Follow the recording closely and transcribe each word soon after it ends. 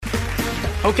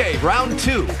Okay, round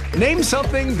two. Name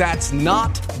something that's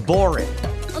not boring.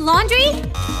 A laundry?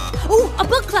 Ooh, a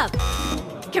book club.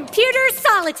 Computer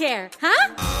solitaire,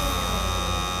 huh?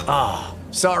 Ah, oh,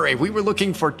 sorry, we were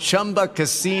looking for Chumba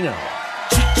Casino.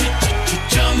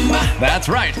 That's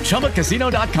right,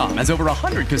 ChumbaCasino.com has over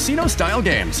 100 casino-style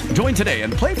games. Join today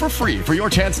and play for free for your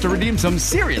chance to redeem some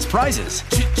serious prizes.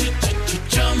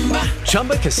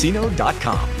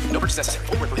 ChumbaCasino.com. No purchase necessary.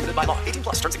 Void where prohibited by law. 18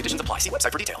 plus. Terms and conditions apply. See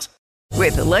website for details.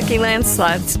 With the Lucky Land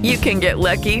Slots, you can get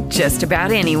lucky just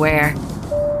about anywhere.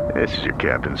 This is your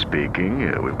captain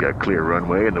speaking. We've got clear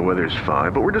runway and the weather's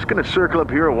fine, but we're just going to circle up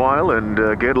here a while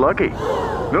and get lucky.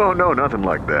 No, nothing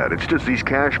like that. It's just these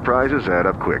cash prizes add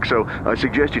up quick. So I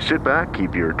suggest you sit back,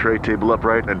 keep your tray table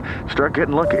upright, and start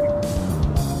getting lucky.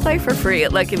 Play for free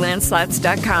at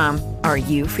LuckyLandSlots.com. Are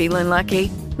you feeling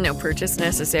lucky? No purchase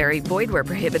necessary. Void where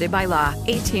prohibited by law.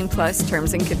 18 plus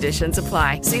terms and conditions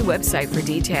apply. See website for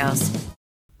details.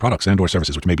 Products and/or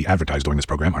services which may be advertised during this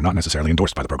program are not necessarily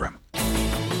endorsed by the program.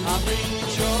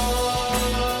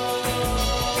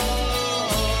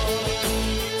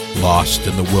 Lost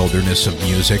in the wilderness of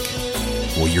music?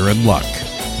 Well, you're in luck.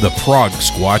 The Prog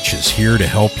Squatch is here to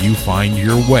help you find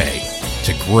your way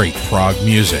to great prog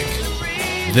music.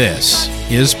 This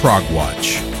is Prog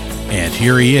Watch, and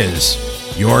here he is,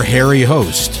 your hairy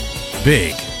host,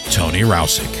 Big Tony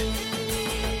Rousick.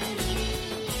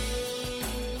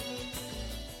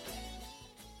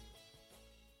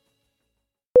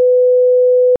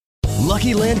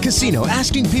 Lucky Land Casino,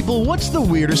 asking people, what's the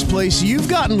weirdest place you've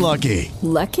gotten lucky?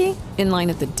 Lucky? In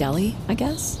line at the deli, I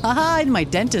guess? Aha, in my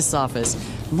dentist's office.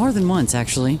 More than once,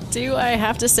 actually. Do I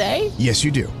have to say? Yes,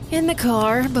 you do. In the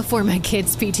car before my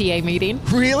kids' PTA meeting.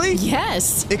 Really?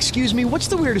 Yes. Excuse me, what's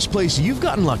the weirdest place you've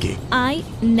gotten lucky? I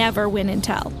never win and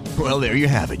tell. Well, there you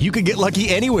have it. You can get lucky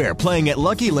anywhere, playing at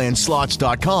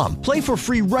LuckyLandSlots.com. Play for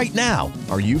free right now.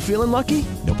 Are you feeling lucky?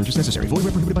 No purchase necessary. Void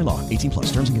where prohibited by law. 18 plus.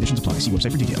 Terms and conditions apply. See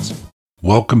website for details.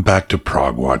 Welcome back to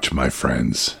Prog Watch, my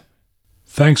friends.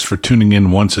 Thanks for tuning in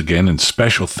once again, and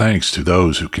special thanks to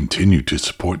those who continue to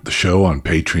support the show on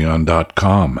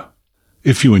Patreon.com.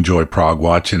 If you enjoy Prog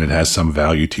Watch and it has some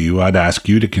value to you, I'd ask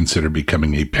you to consider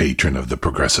becoming a patron of the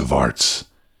Progressive Arts.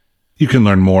 You can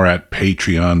learn more at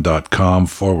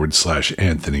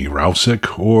patreon.com/Anthony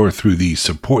Rousick or through the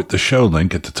Support the Show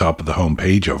link at the top of the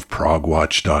homepage of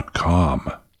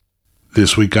progwatch.com.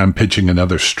 This week I'm pitching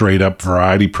another straight-up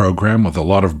variety program with a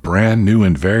lot of brand new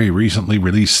and very recently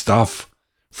released stuff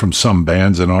from some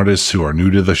bands and artists who are new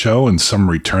to the show and some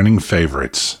returning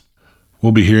favorites.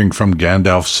 We'll be hearing from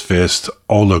Gandalf's Fist,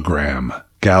 Hologram,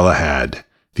 Galahad,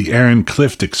 the Aaron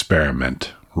Clift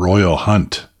Experiment, Royal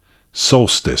Hunt,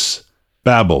 Solstice,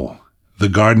 Babel, The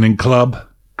Gardening Club,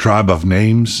 Tribe of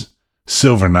Names,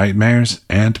 Silver Nightmares,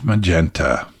 and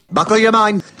Magenta. Buckle your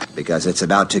mind, because it's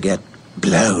about to get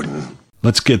blown.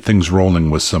 Let's get things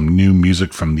rolling with some new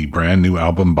music from the brand new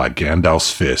album by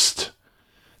Gandalf's Fist.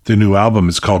 The new album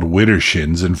is called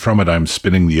Widdershins, and from it I'm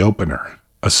spinning the opener,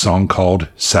 a song called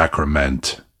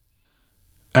Sacrament.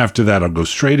 After that I'll go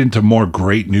straight into more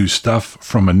great new stuff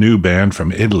from a new band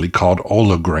from Italy called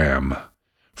Hologram.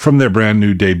 From their brand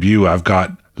new debut I've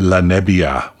got La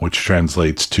Nebbia, which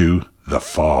translates to The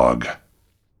Fog.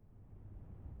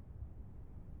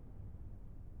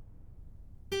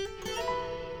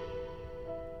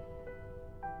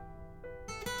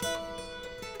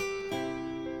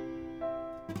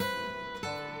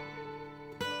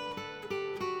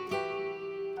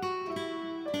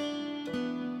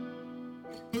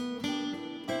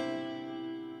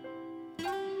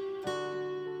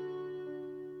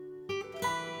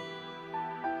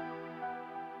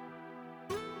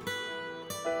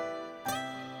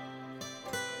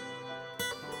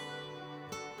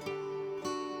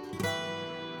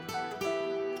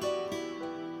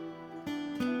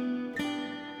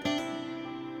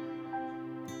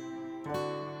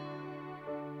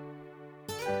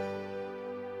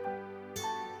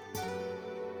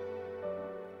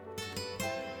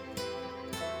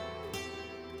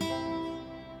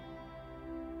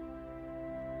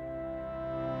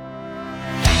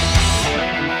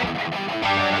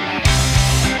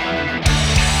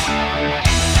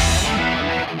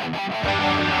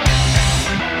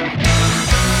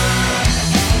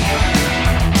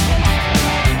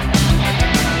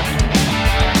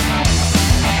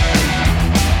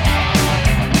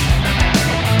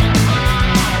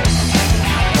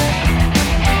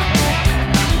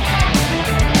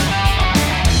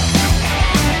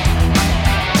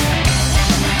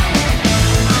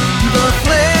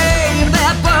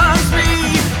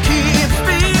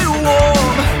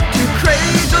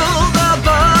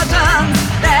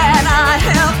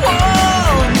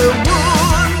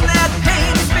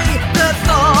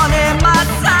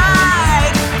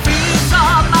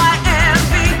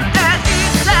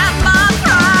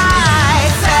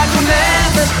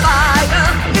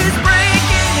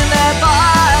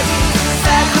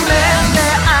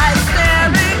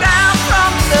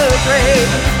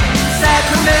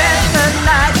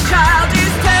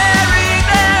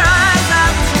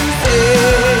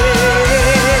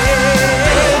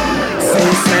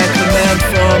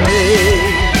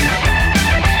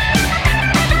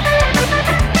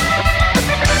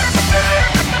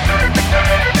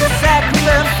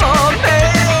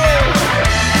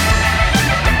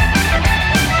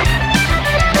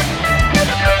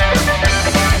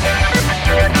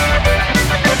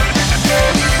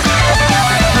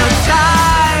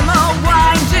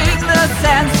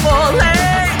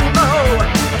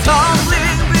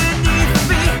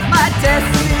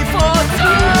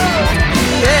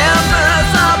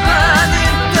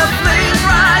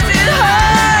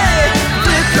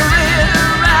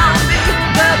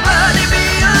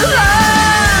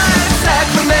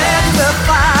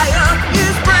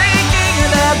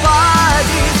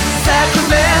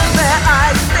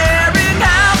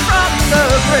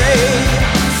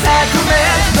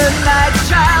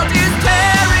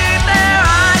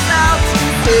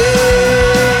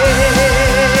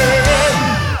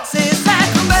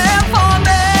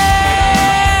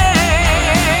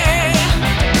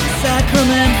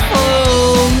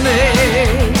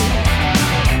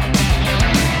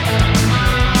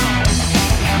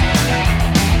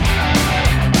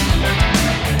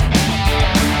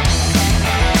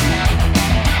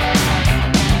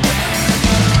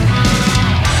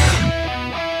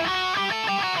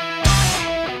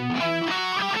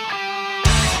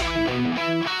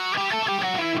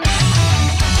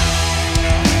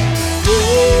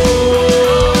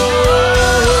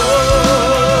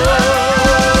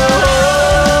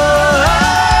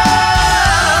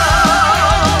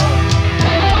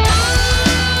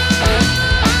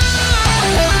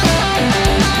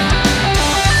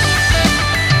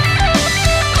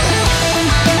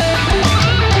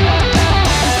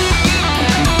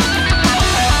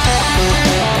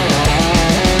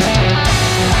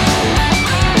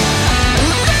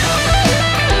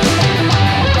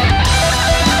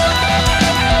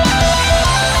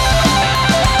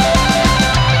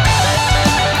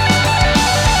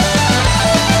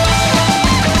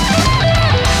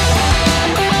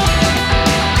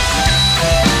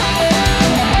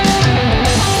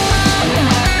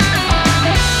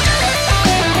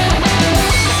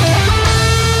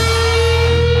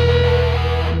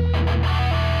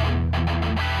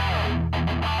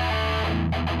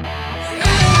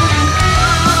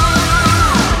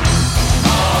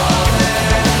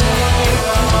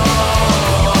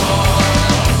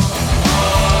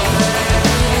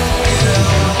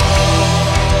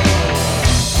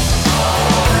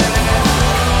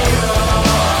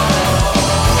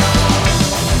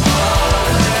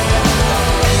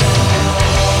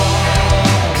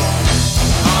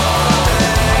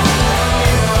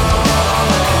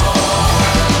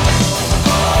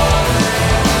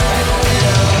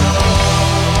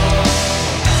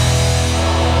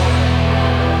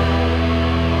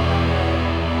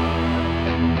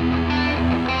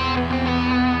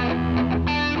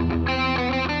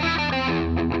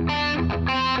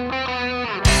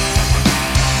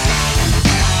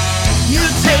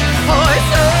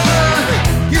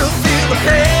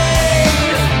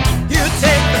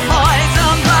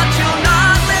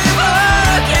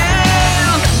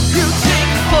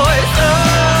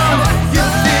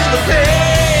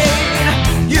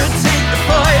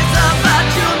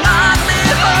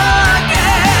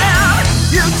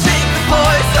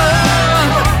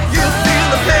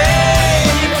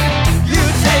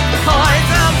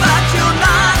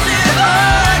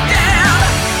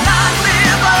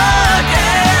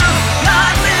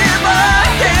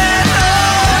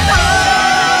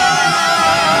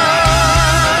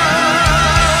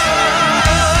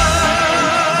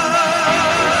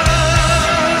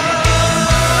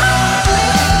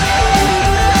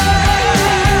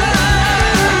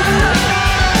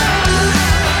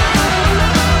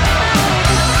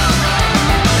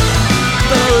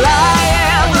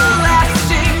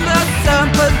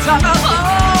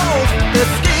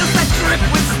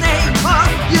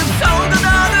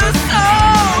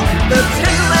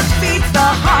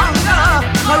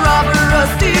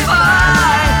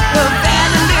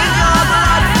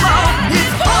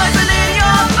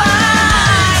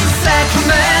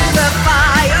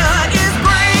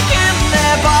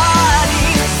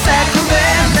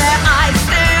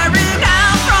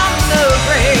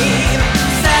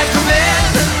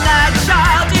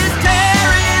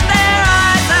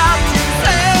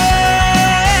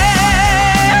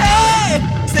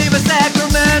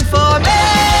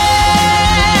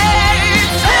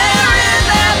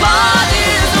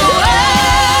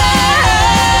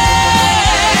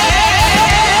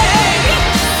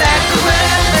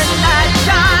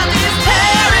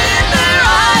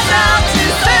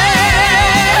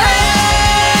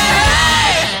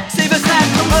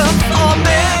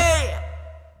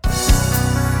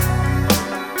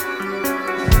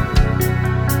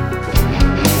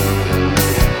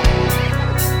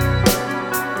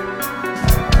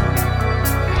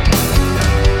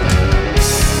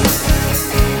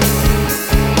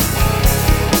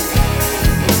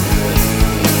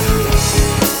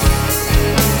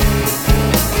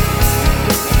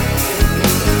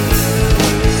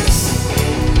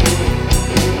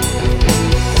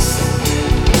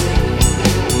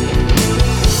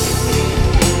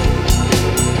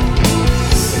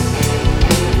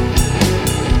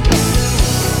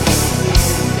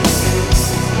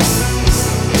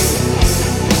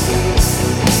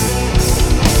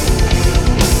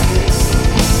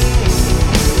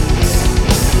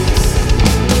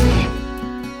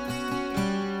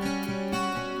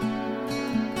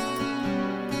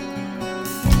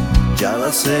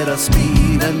 alla sera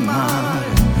spira il mare,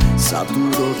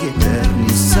 saturo di eterni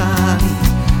sali,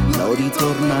 lo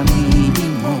ritorna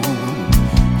minimo,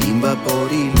 in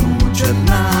vapori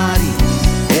lucernari,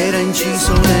 era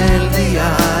inciso nel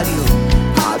diario,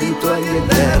 adito agli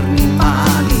eterni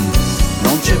mali,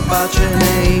 non c'è pace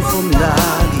nei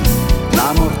fondali,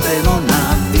 la morte non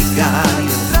ha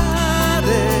vicario.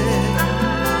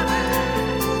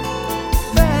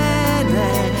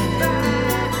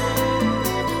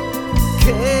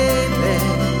 Che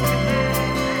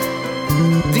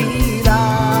di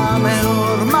rame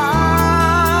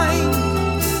ormai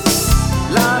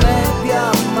la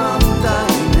nebbia manda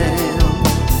in nero,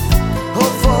 o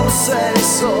forse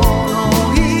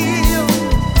sono io,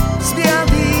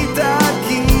 sbiadita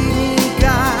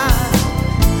chimica,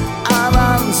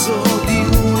 avanzo di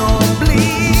un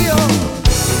oblio.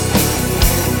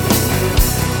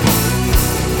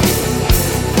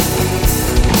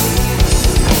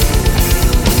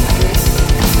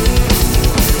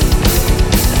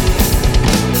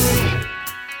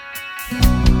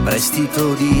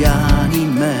 Prestito di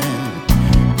anime,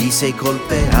 di 6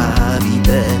 colpe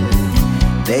avide,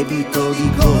 debito di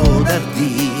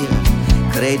godardia,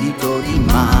 credito di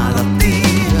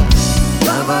malattia,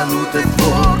 la valuta è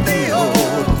fuori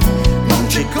oro, non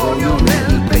c'è conio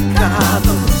nel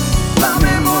peccato, la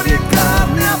memoria è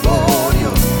carne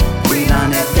avorio, qui la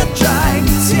nebbia ha già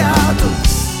iniziato,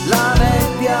 la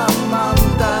nebbia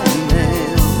manda in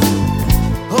nero,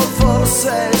 o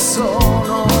forse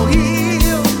sono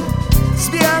io,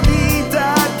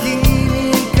 sbiadita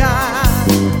chimica,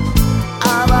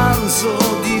 avanzo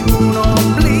di un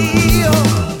oblio.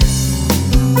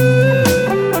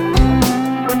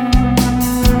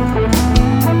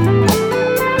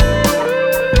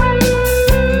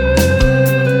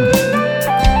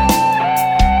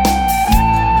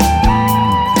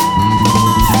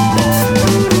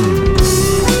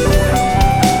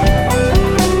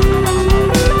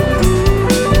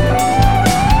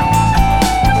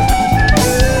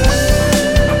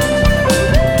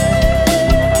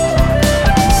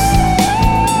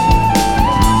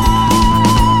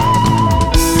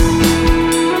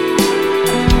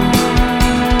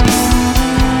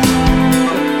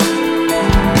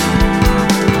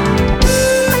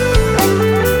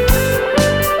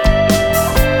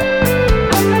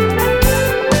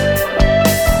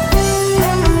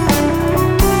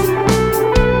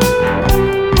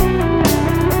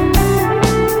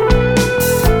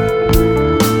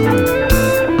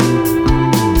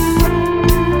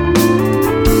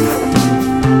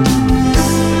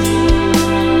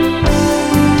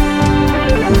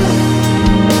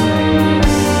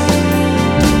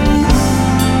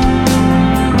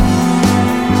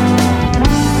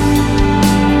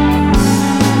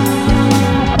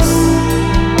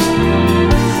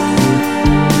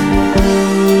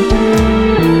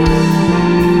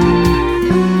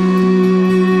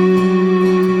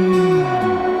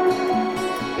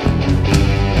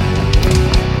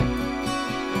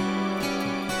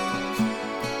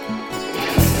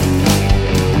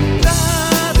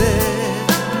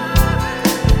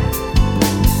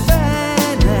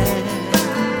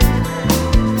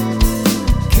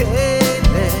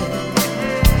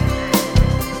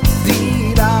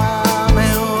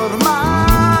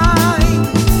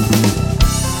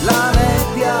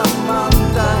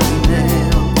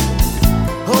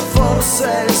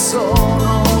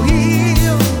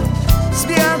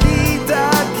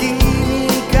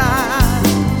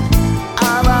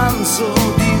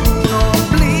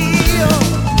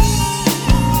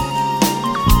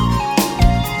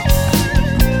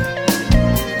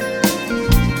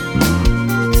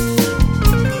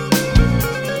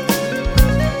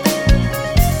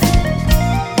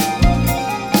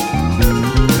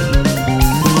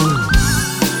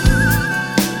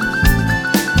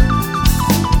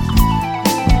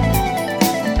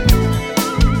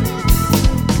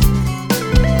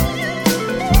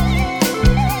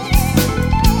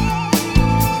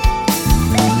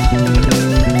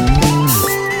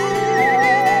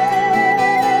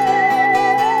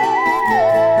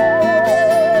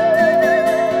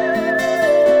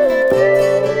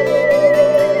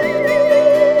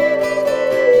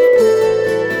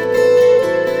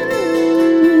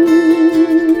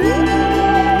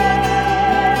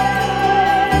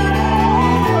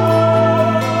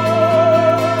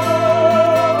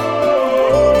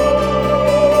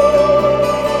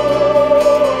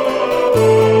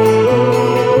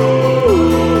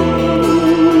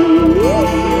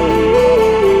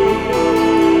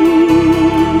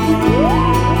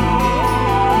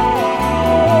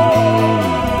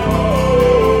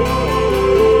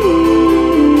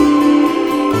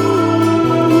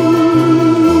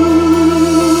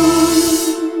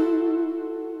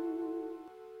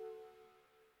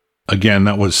 Again,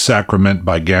 that was Sacrament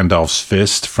by Gandalf's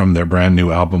Fist from their brand new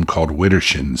album called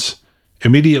Widdershins.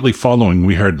 Immediately following,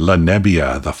 we heard La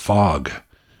Nebbia, The Fog,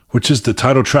 which is the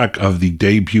title track of the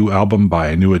debut album by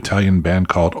a new Italian band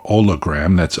called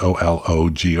Ologram, that's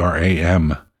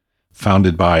Ologram,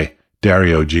 founded by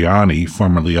Dario Gianni,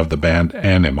 formerly of the band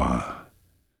Anima.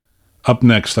 Up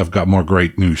next, I've got more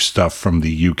great new stuff from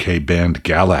the UK band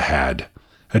Galahad,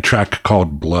 a track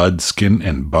called Blood, Skin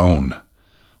and Bone.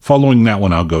 Following that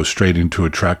one, I'll go straight into a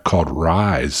track called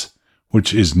Rise,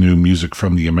 which is new music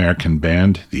from the American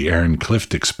band The Aaron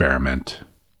Clift Experiment.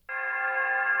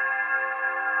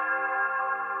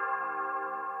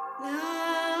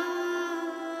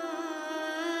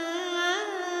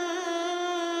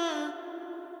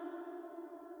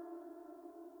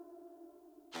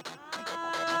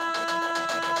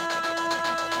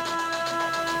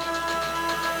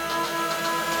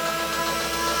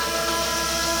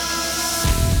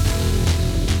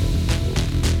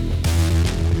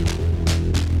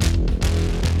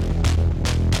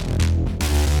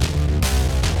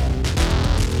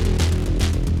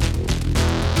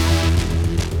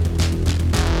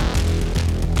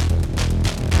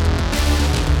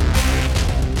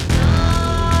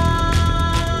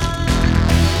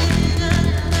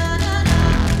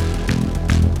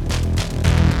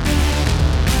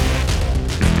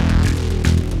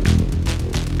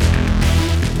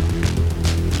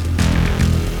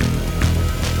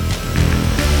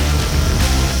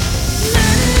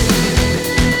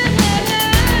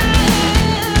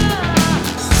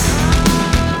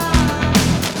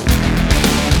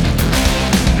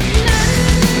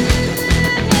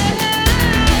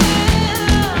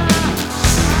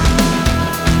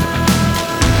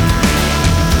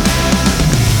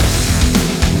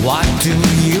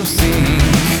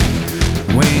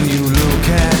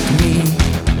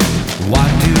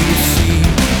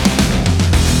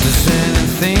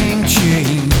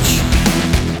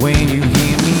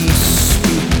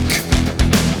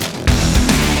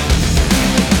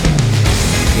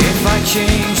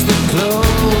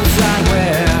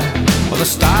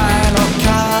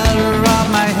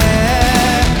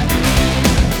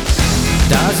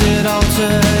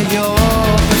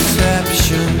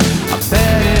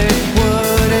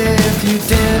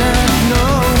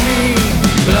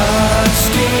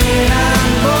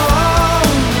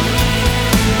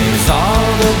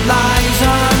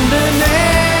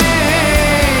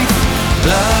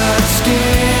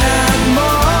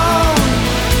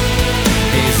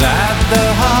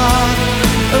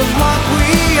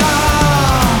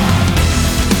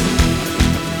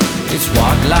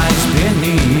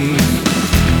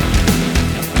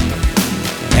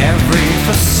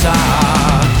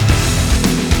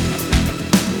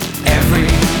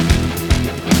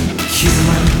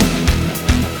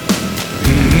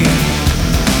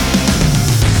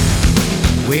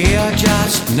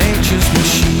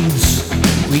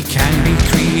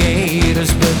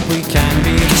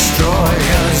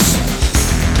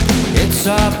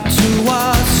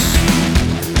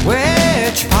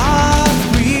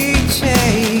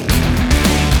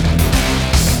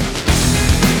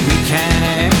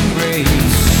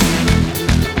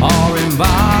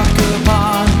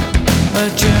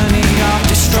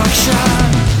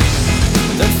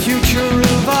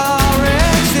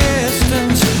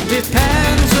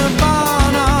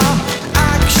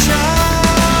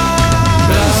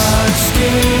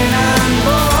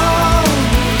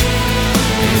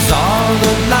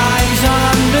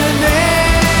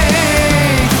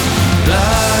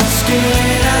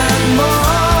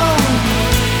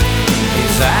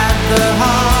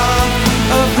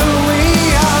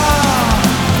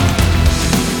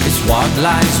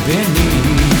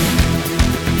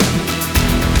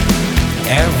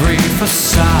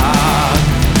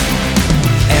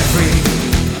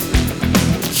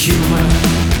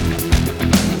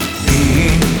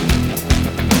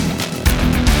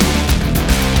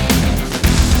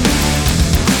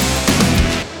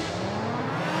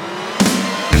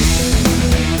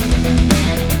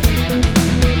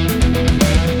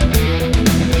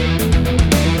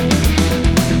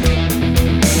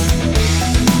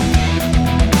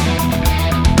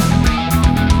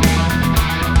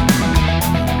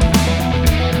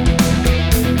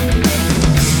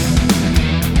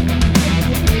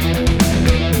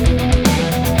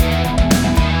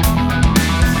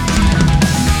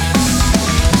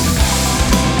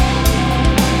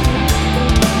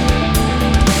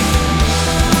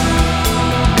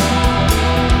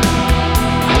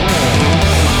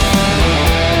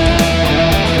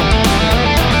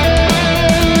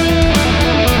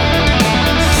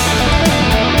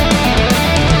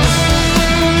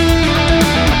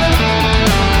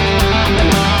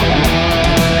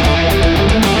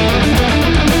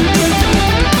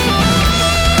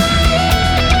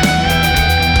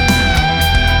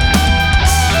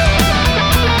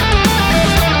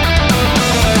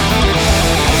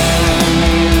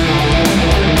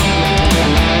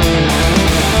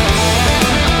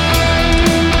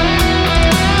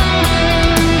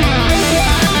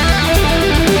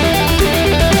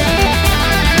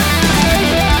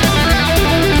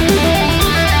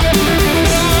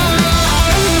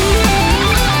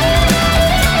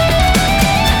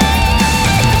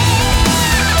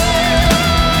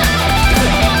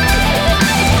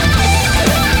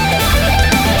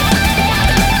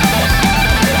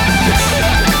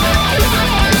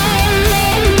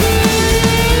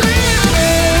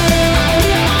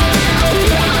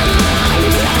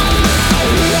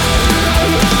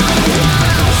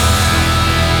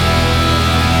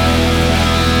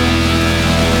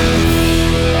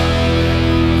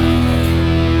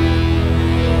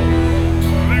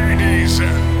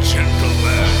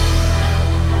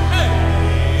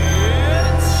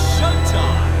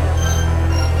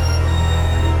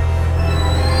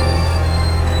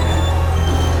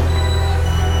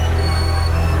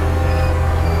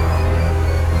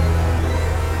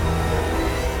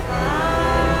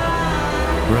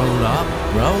 roll up,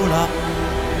 roll up.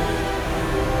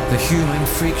 The human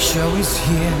freak show is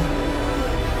here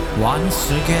once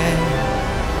again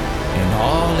in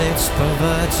all its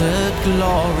perverted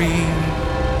glory.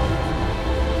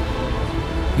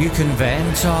 You can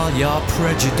vent all your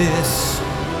prejudice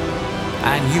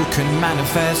and you can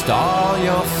manifest all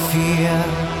your fear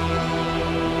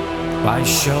by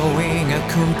showing a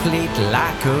complete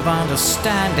lack of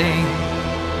understanding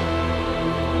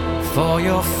for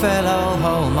your fellow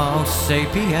Homo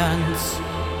sapiens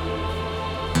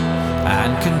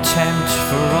and contempt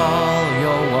for all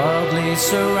your worldly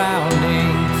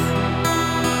surroundings.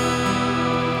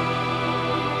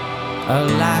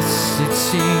 Alas, it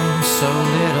seems so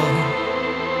little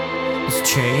has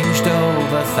changed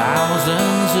over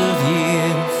thousands of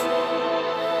years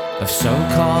of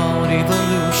so-called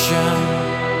evolution.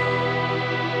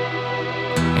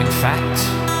 In fact,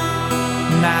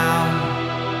 now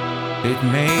it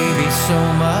may be so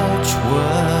much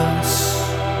worse.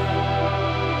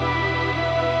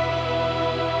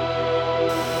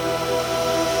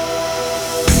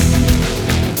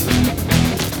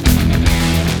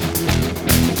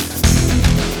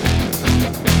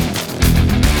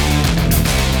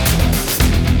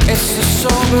 It's a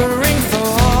sobering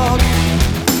thought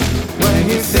when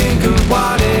you think of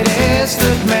what it is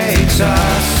that makes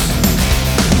us.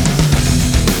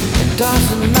 It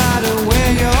doesn't matter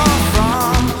where you're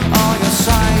from, or your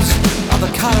size, or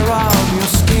the color of your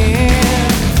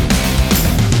skin.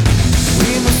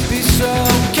 We must be so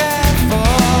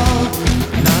careful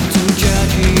not to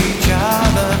judge each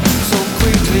other so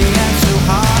quickly and so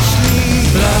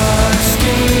harshly. Blood,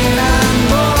 skin, and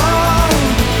bone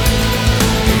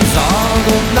is all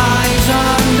that lies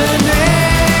underneath.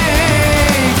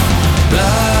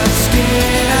 Blood,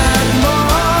 skin, and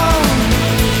bone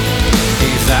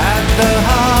is at the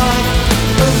heart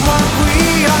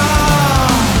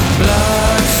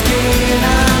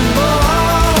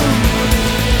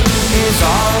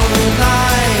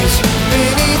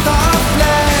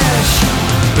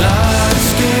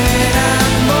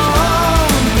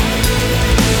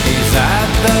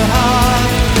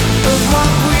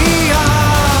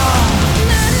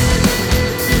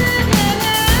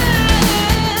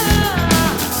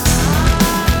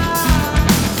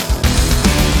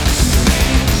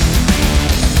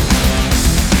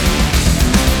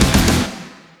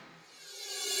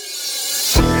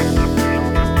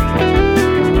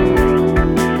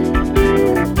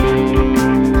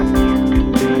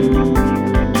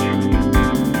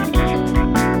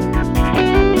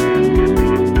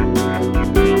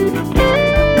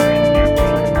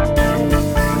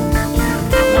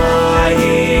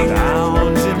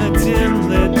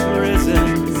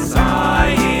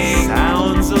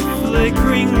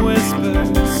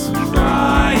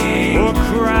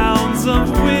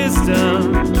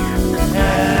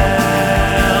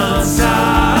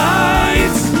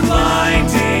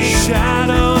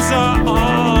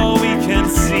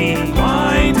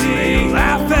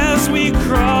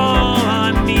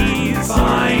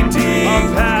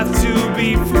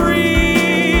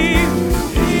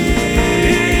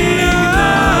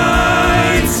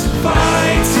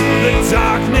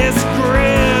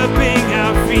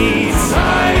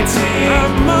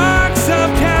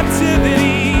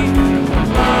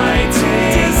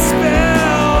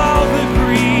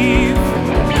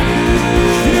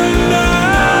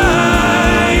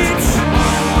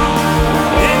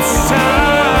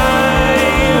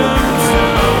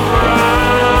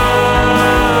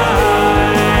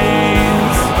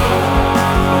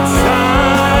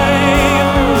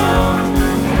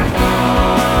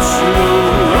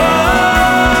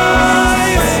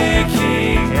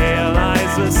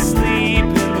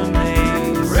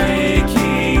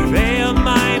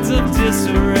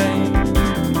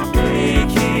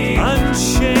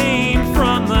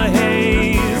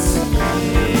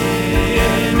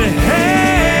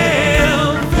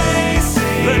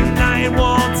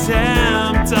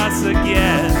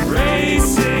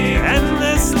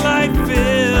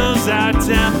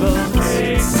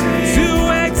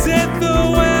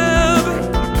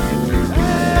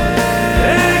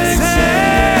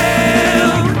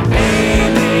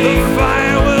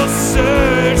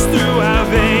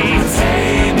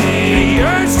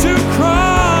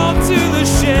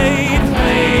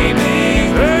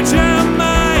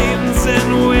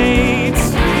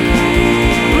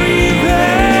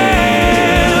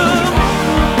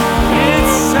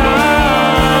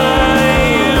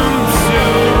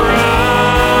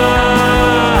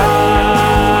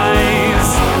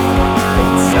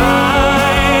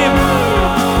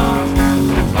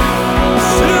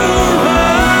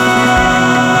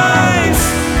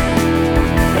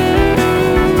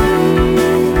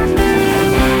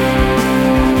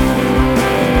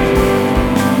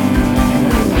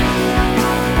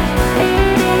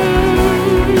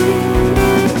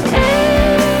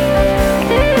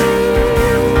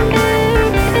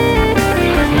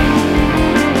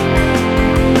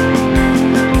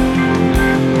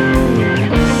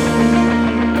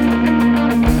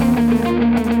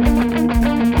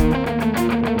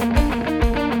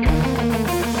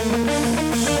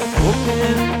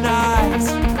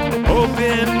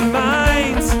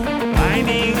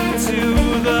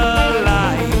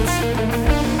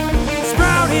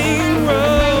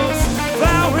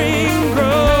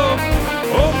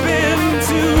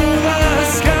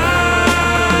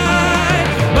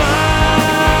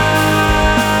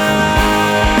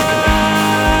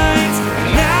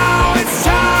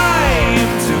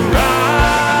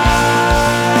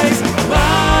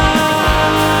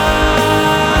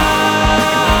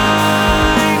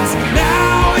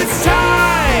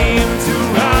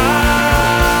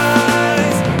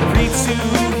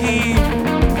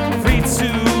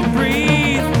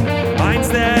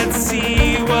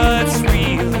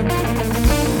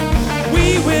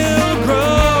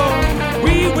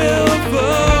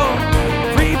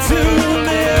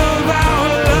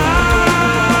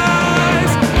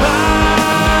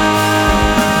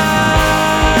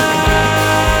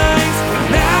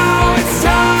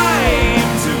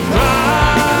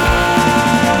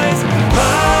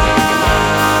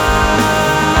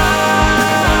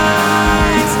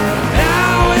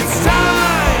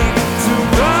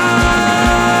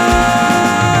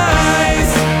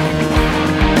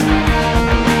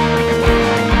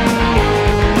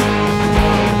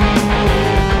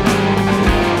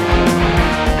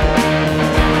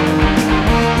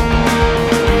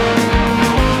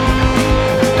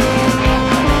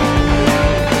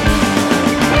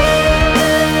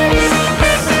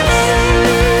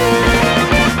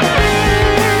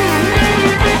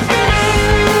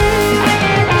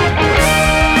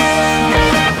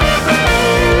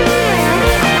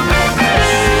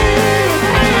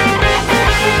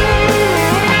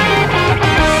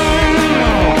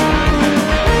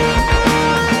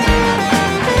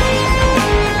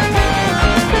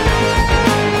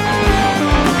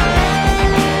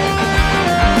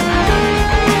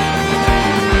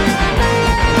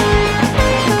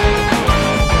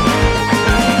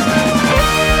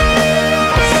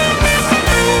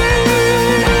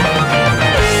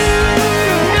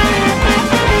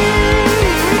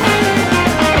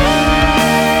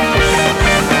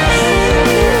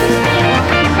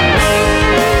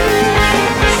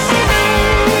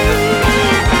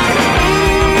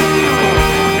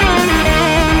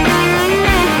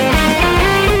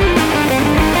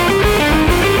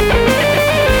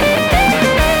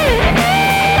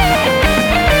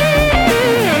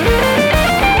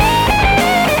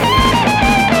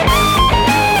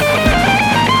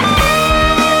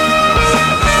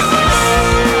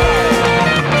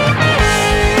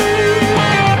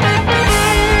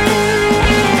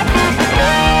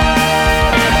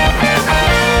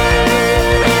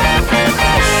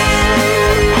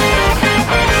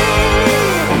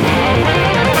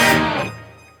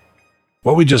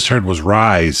we just heard was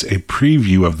Rise, a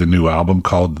preview of the new album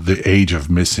called The Age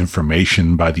of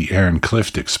Misinformation by the Aaron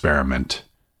Clift Experiment.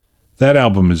 That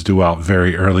album is due out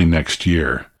very early next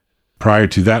year. Prior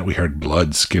to that, we heard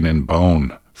Blood, Skin, and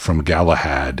Bone from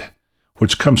Galahad,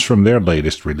 which comes from their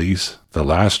latest release, The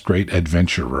Last Great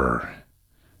Adventurer.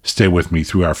 Stay with me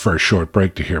through our first short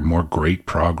break to hear more great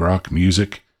prog rock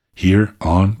music here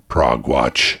on Prog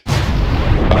Watch.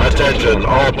 Attention,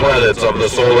 all planets of the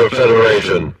Solar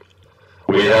Federation.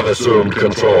 We have assumed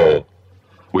control.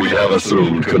 We have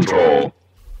assumed control.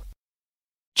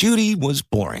 Judy was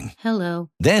boring. Hello.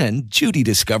 Then Judy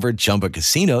discovered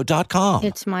ChumbaCasino.com.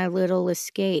 It's my little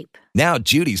escape. Now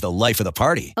Judy's the life of the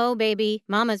party. Oh, baby,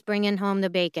 mama's bringing home the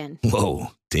bacon. Whoa,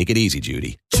 take it easy,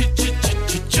 Judy.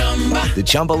 The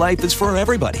Chumba life is for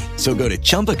everybody. So go to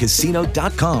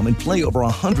ChumbaCasino.com and play over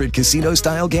 100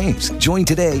 casino-style games. Join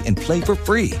today and play for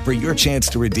free for your chance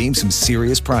to redeem some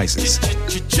serious prizes.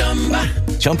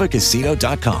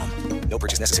 ChumbaCasino.com. No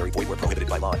purchase necessary. Void where prohibited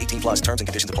by law. 18 plus terms and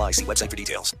conditions apply. See website for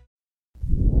details.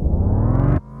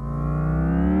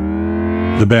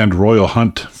 The band Royal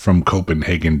Hunt from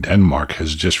Copenhagen, Denmark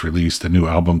has just released a new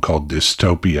album called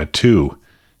Dystopia 2,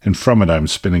 and from it I'm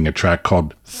spinning a track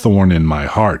called Thorn in My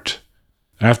Heart.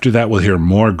 After that we'll hear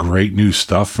more great new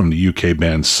stuff from the UK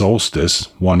band Solstice,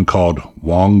 one called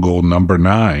Wongle Number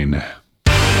 9.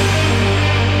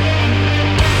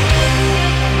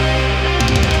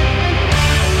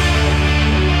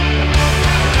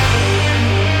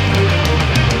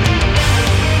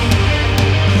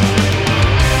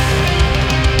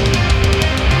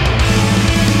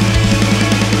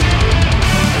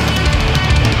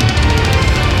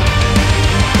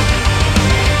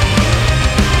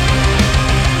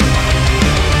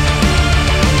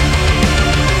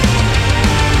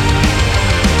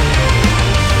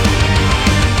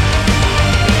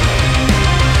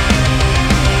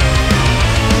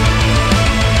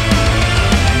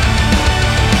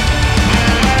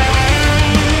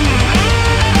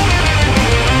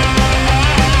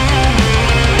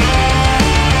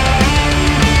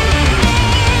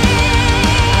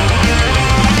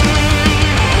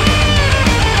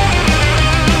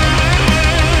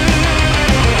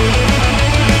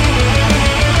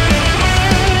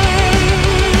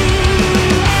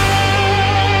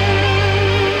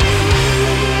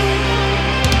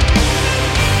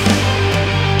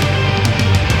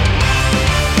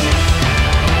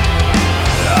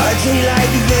 You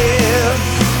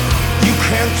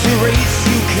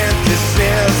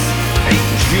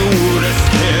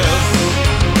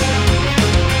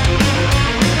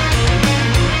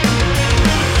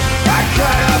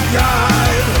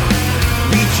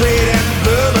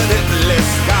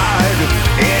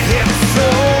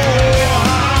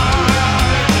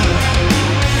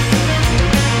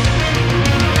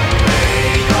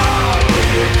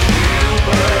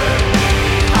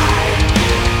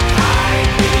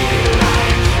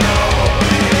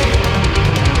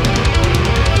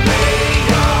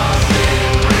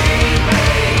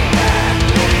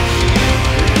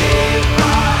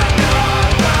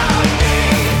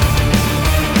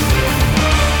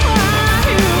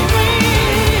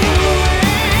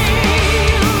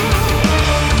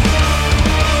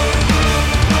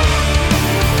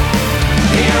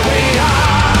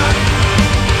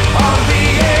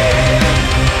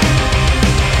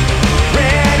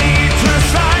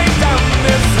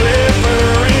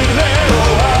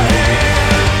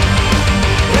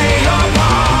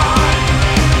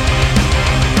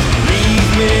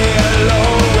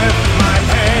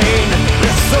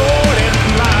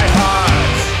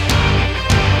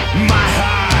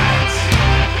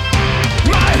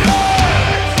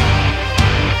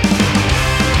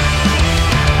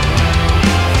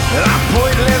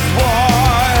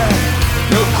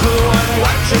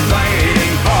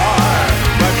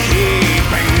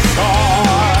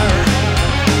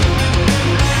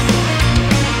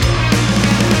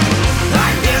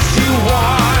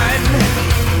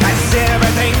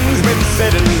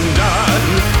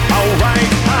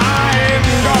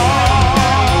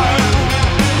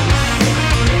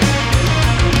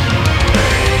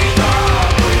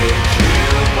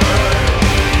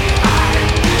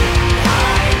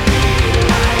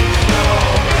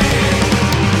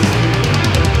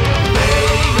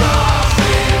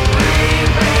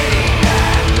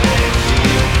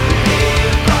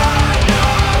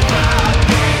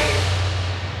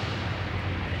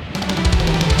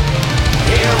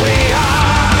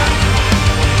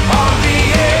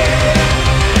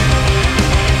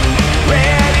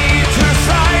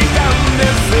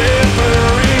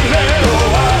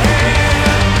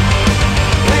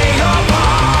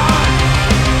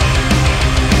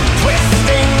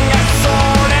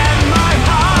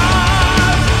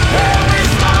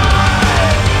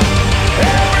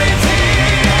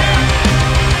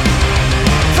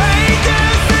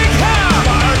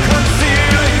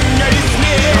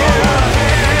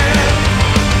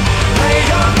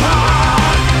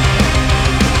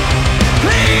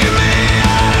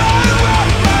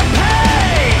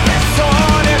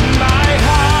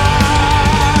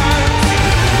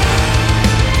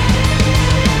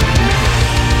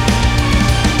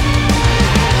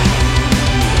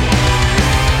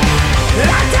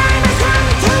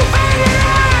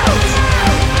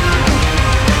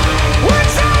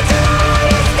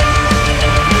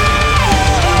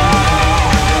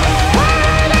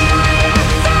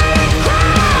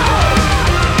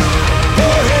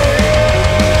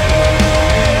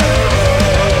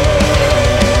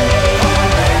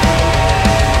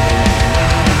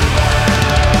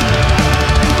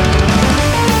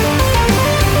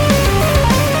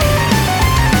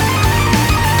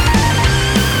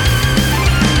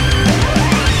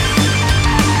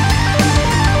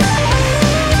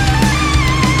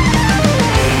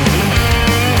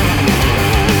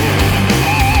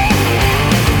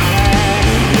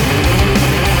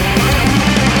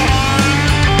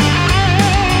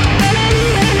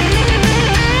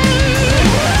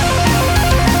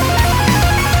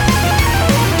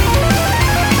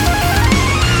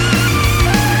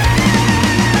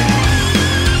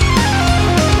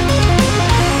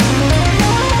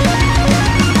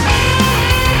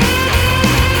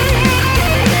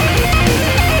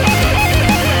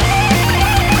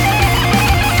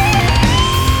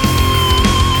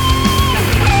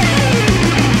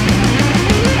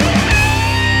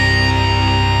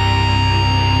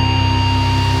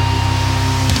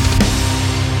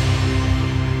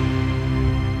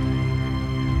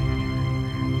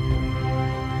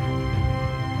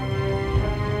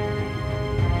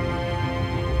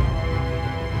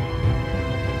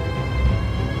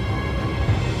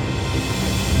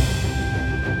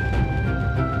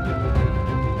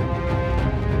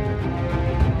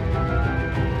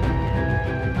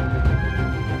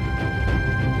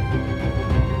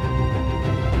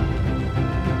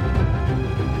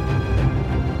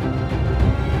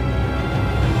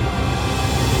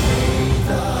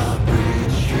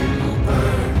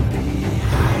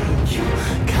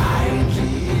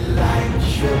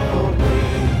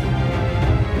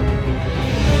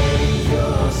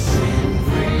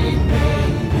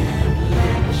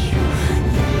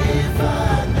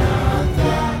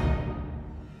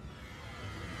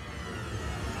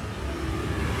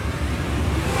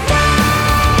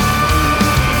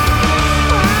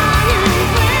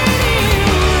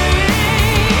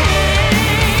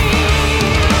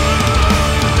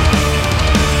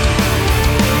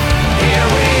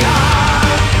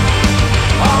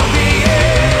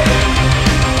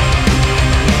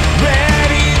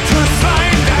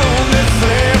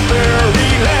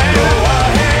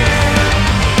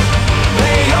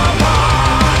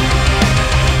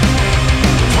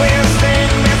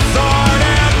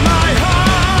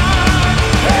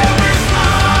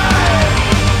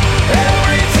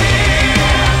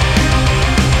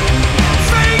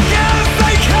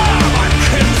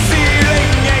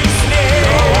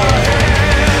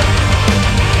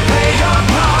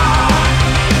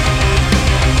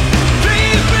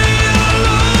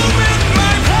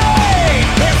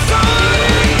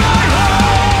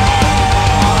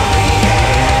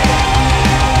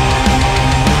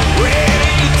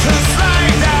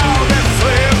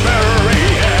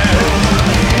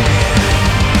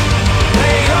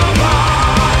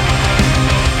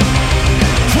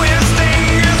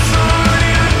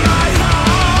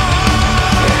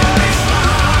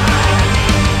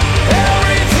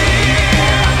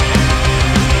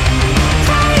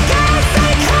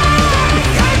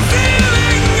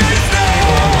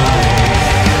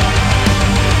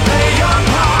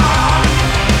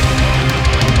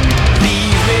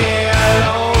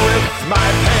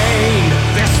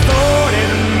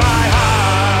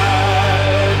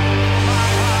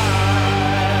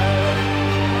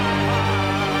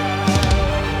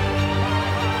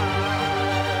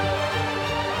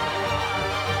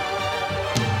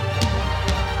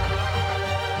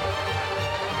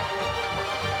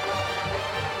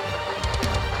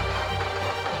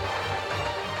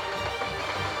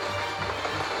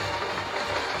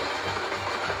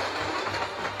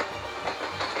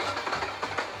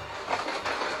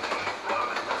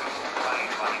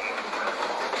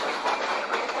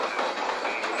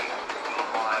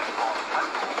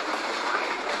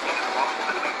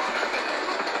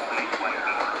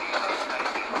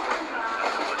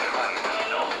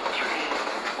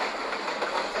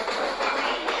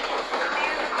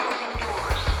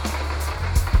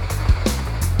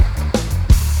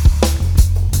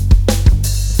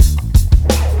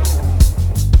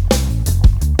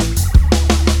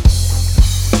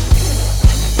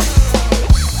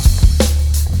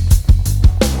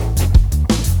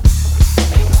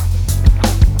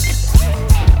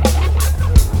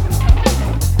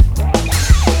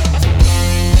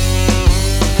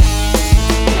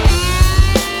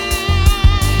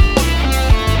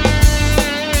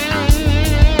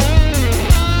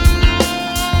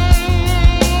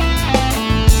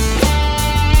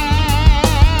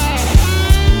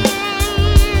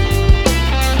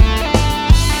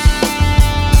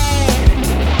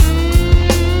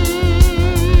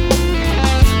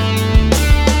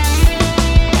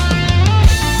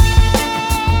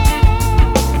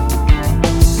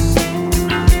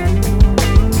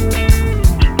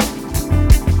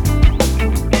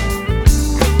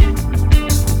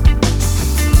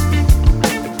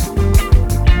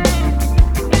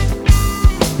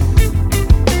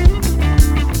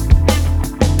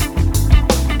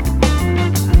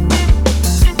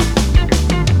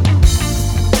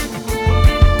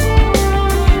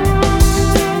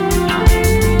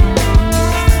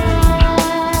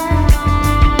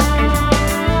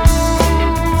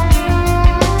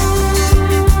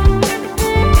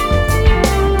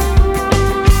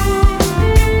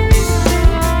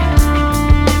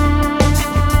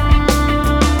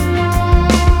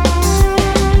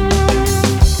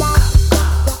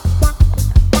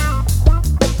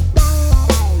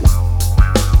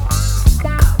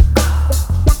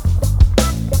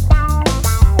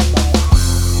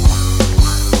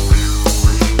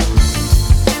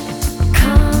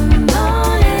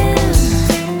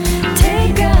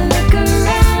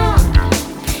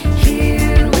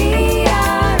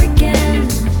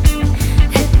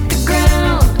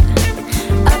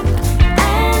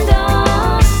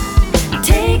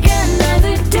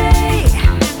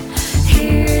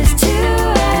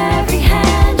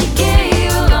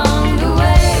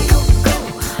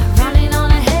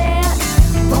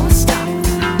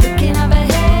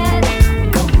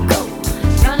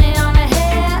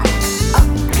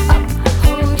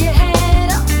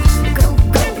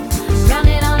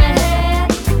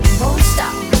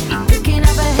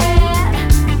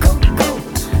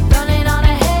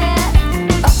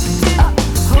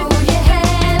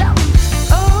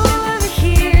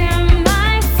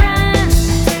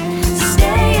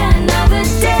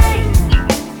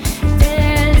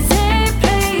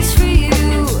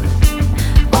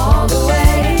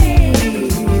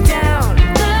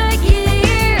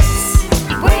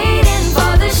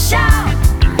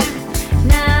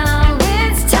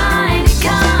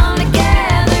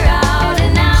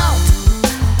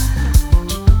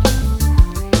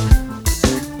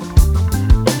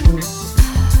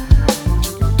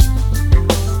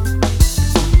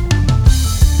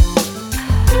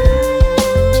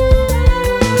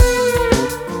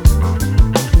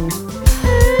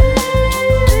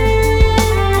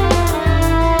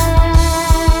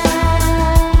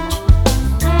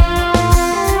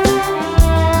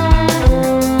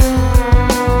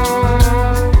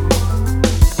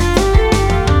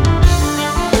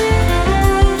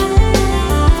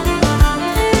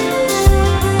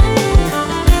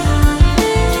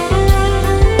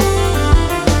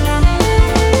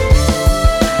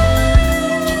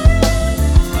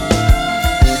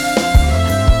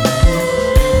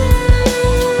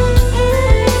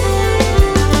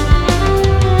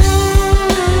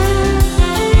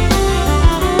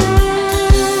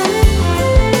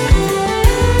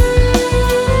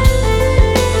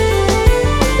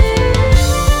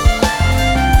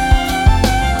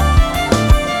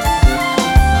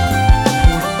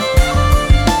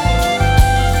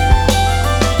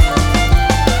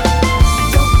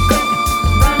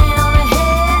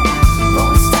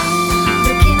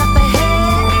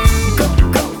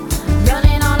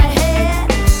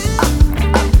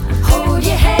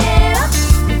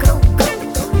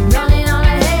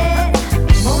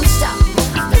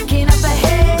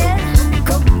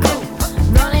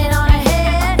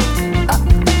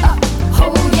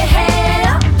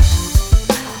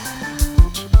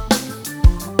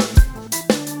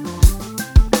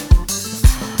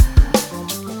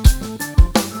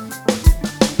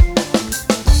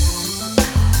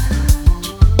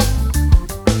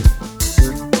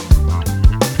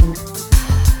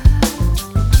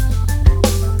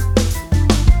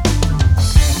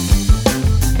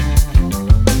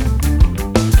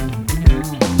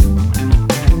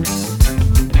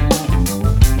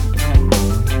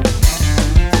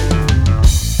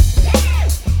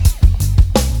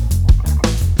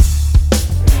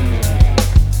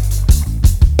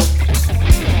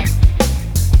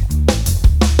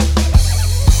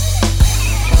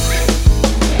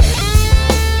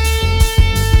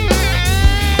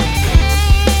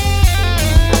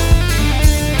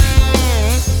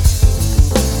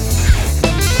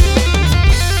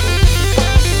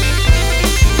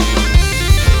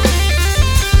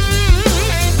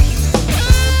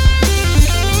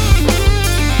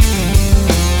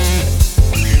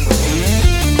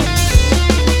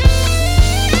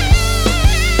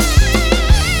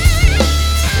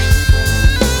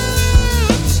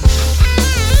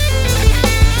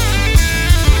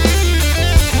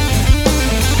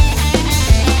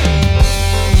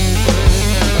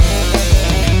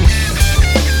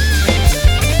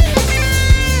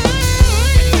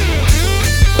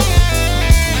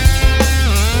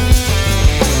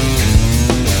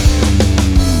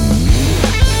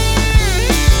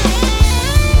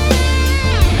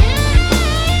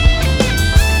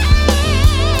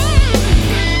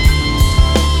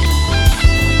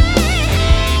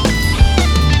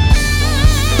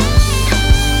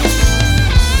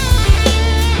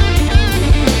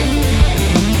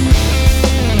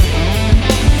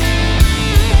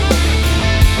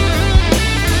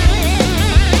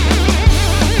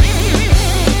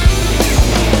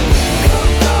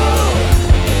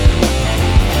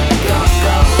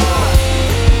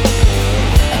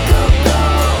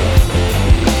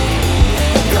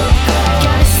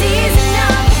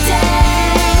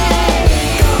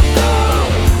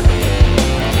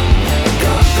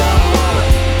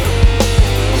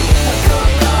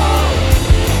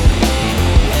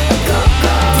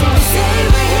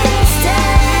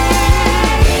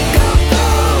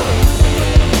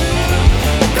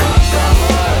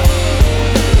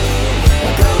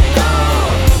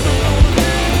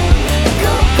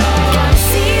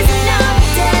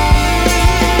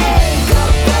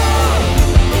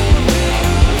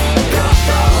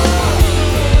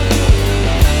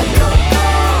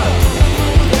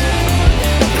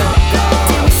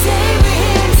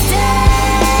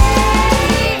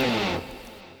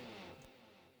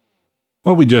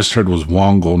What we just heard was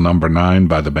Wongle Number 9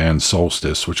 by the band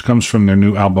Solstice, which comes from their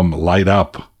new album Light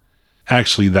Up.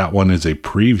 Actually, that one is a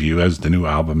preview, as the new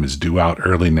album is due out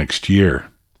early next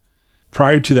year.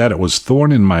 Prior to that, it was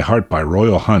Thorn in My Heart by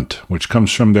Royal Hunt, which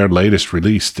comes from their latest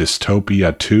release,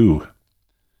 Dystopia 2.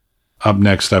 Up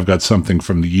next, I've got something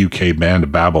from the UK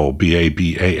band Babel,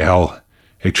 B-A-B-A-L,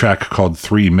 a track called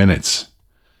 3 Minutes.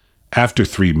 After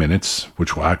 3 minutes,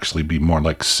 which will actually be more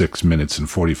like 6 minutes and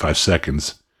 45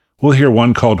 seconds, we'll hear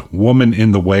one called Woman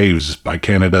in the Waves by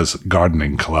Canada's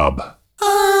Gardening Club.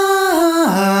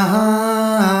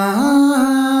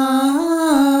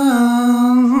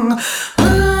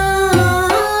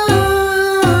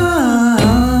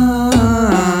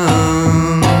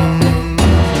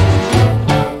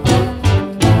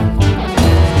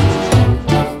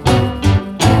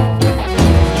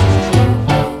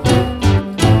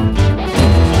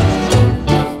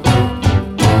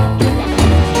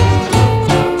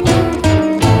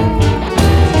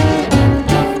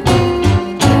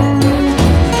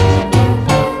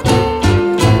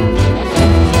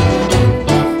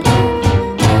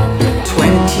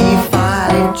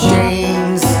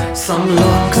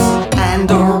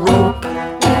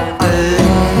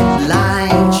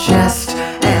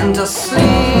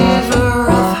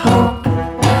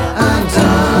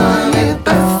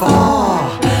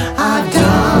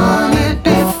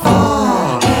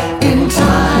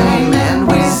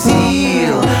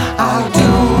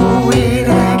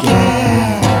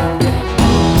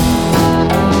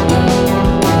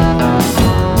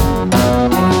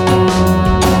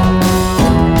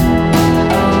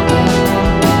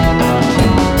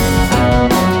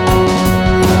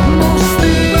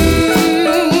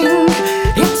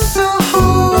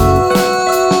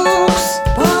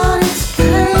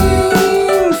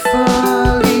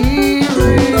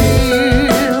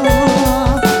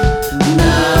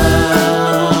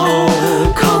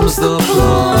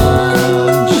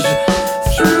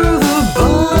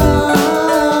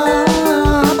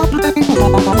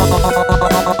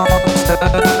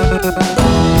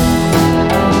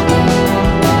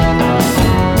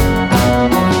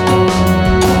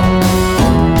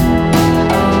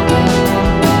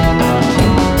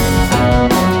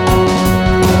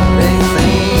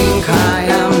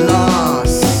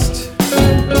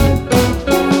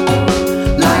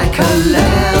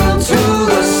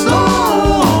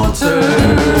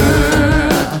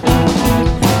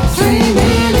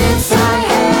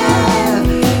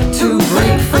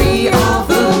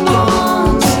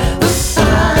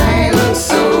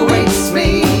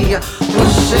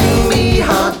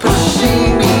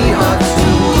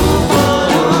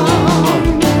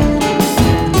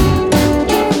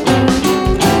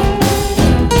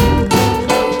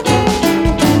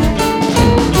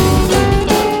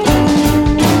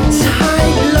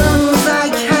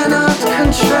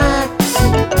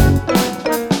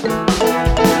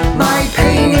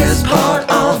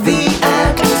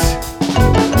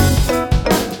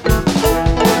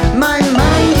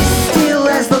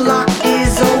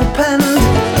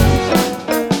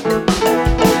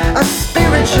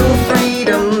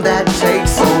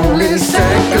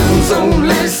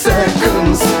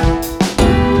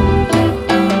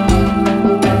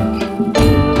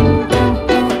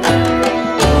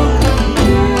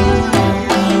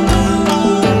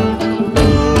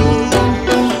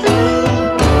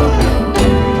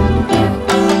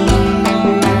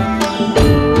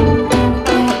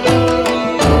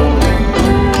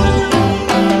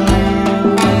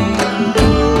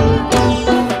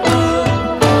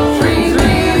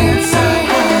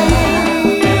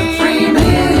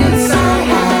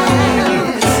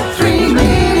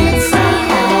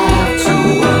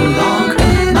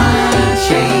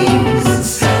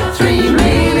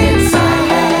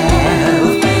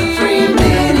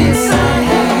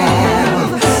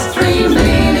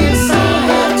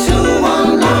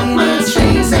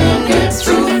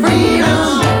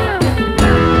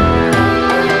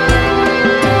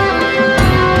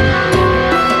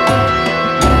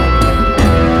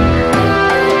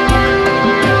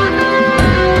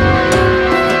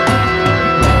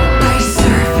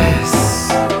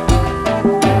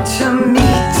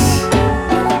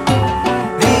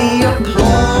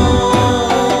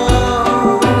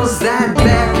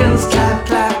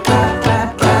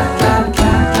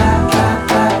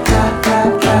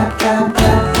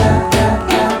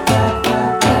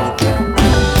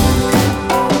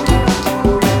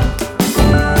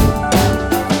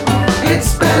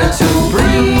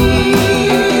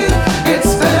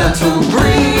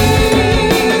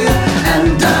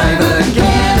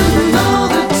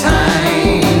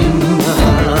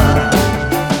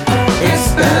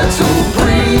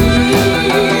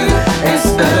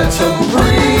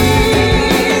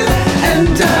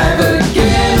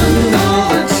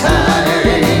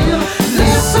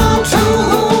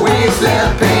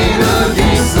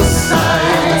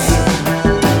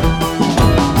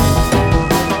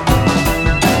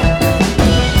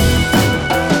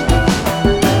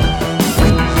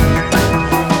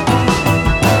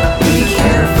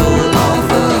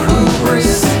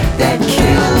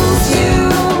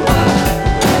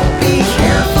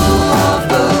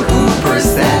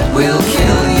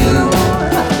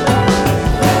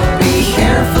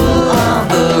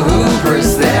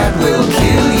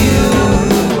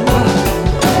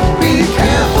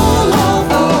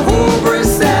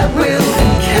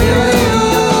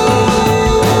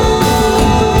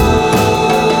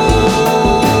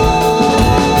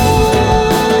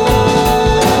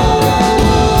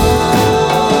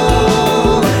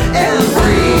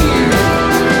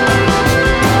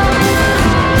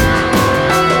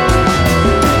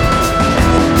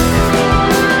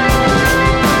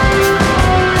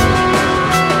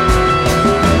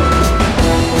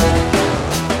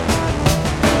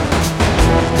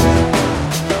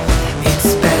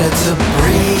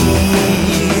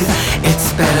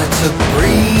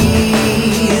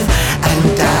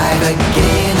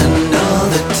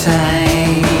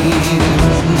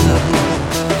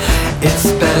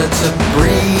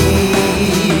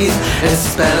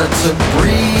 it's better to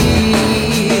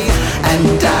breathe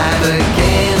and dive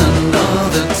again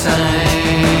another time.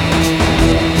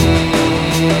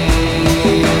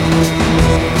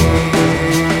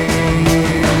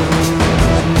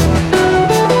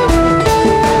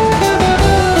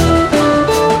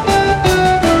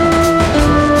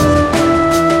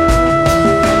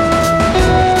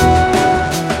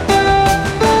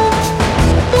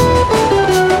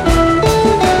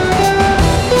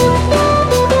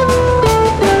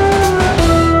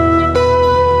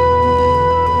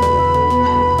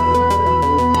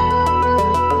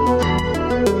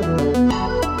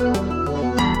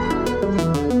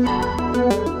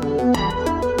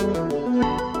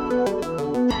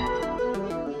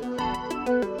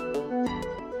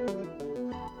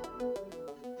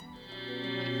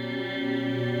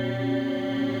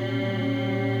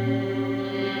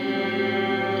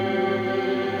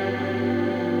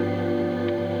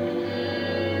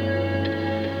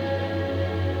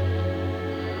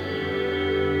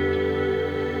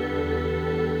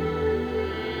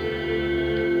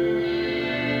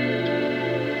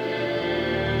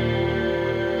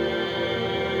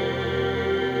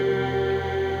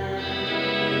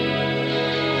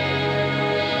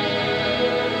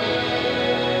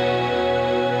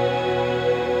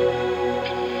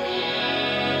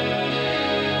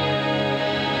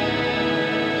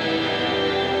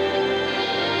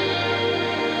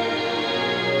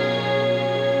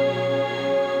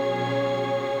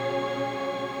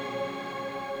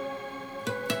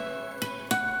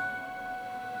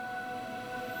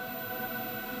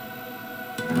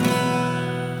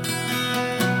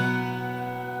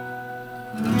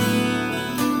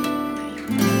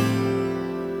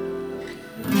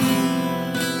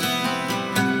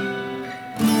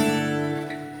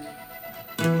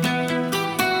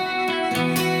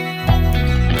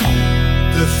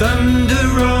 Thunder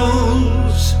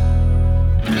rolls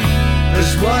as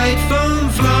white foam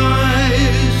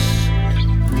flies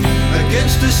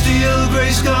against the steel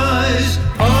grey skies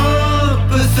of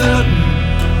Betherton.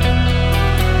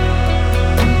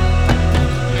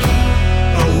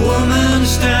 A woman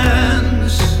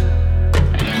stands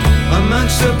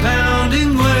amongst the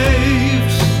pounding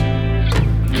waves,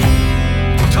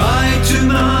 tied to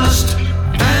mast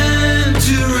and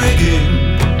to rigging.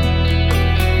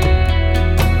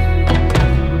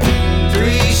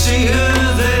 See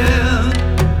her there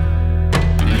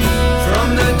from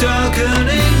the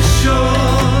darkening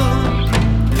shore.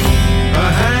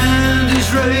 Her hand is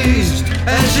raised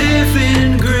as if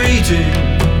in greeting,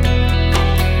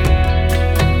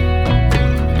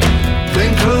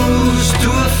 then close to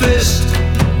a fist.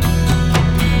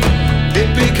 It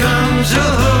becomes a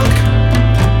hook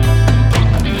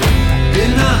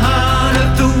in the heart of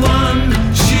the one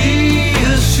she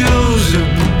has chosen.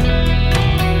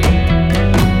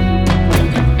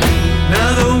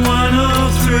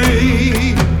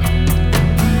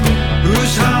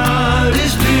 Whose heart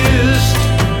is pierced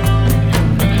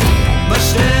must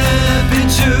step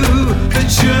into the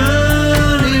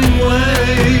churning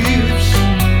waves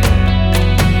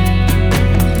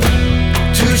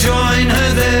to join her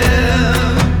there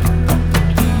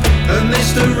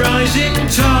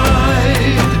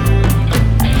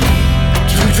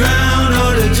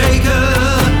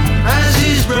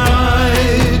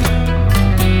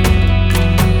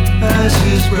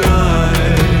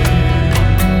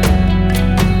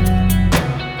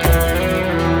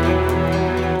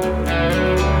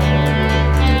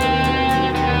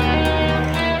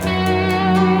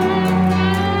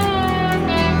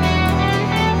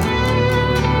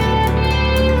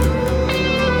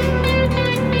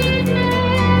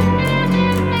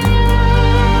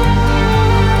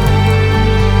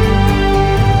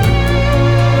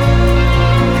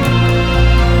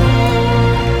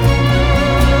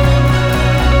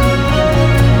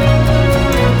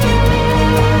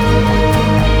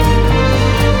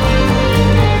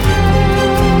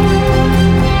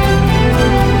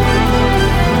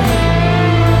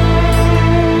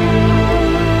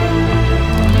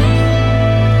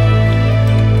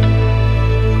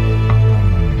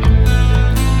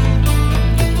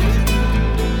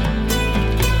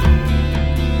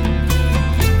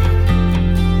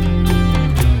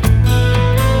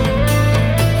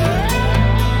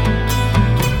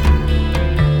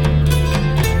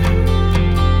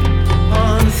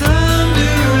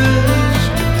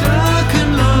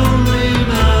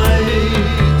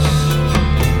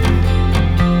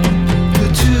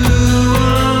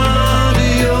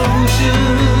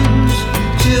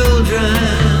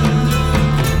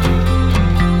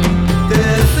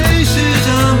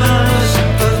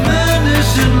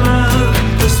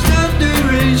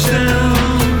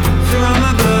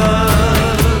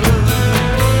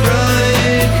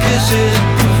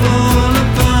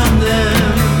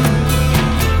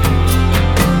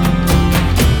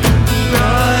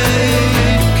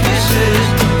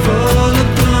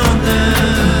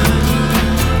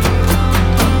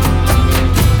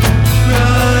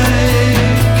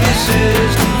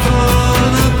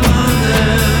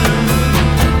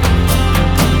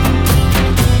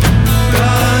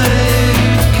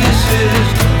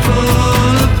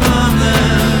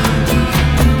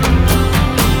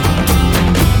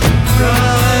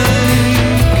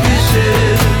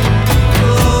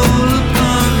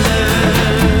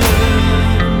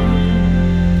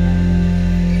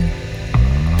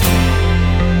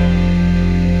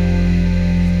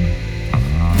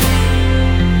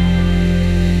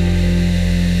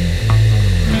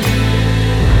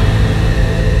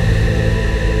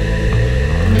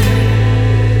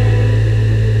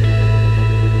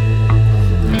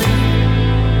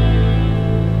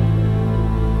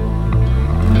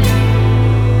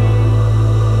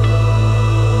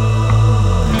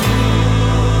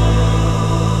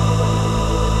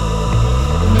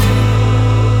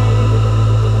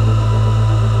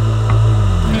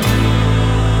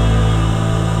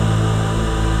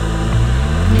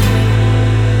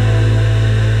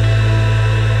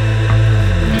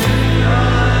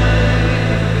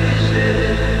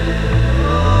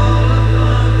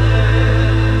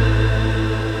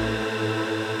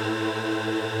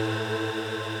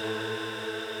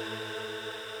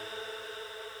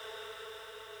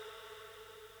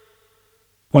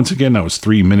Once again, that was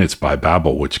 3 Minutes by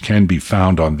Babel, which can be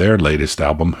found on their latest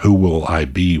album, Who Will I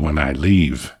Be When I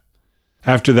Leave?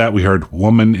 After that, we heard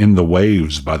Woman in the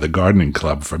Waves by the Gardening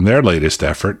Club from their latest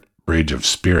effort, Bridge of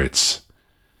Spirits.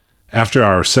 After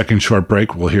our second short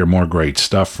break, we'll hear more great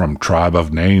stuff from Tribe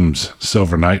of Names,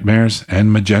 Silver Nightmares,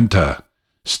 and Magenta.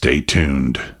 Stay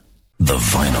tuned. The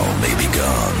vinyl may be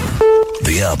gone.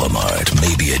 The album art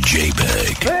may be a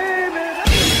JPEG.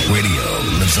 Radio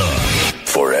lives on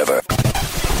forever.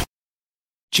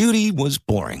 Judy was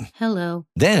boring. Hello.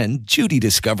 Then Judy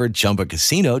discovered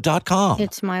ChumbaCasino.com.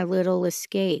 It's my little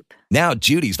escape. Now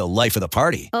Judy's the life of the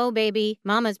party. Oh, baby,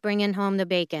 mama's bringing home the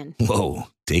bacon. Whoa,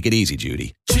 take it easy,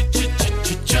 Judy.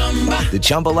 The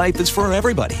Chumba life is for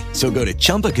everybody. So go to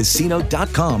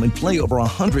ChumbaCasino.com and play over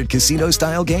 100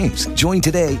 casino-style games. Join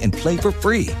today and play for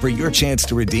free for your chance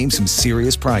to redeem some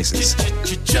serious prizes.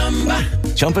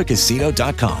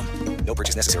 ChumbaCasino.com. No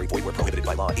purchase necessary. Void where prohibited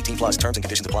by law. 18 plus terms and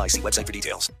conditions apply. See website for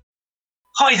details.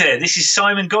 Hi there, this is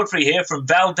Simon Godfrey here from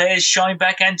Valdez,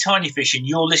 Shineback and Tiny Fish, and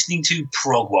you're listening to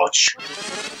Prog Watch.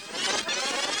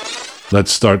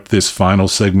 Let's start this final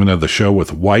segment of the show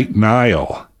with White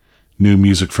Nile. New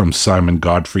music from Simon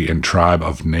Godfrey and Tribe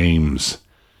of Names.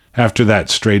 After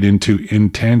that, straight into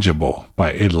Intangible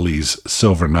by Italy's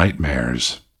Silver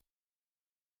Nightmares.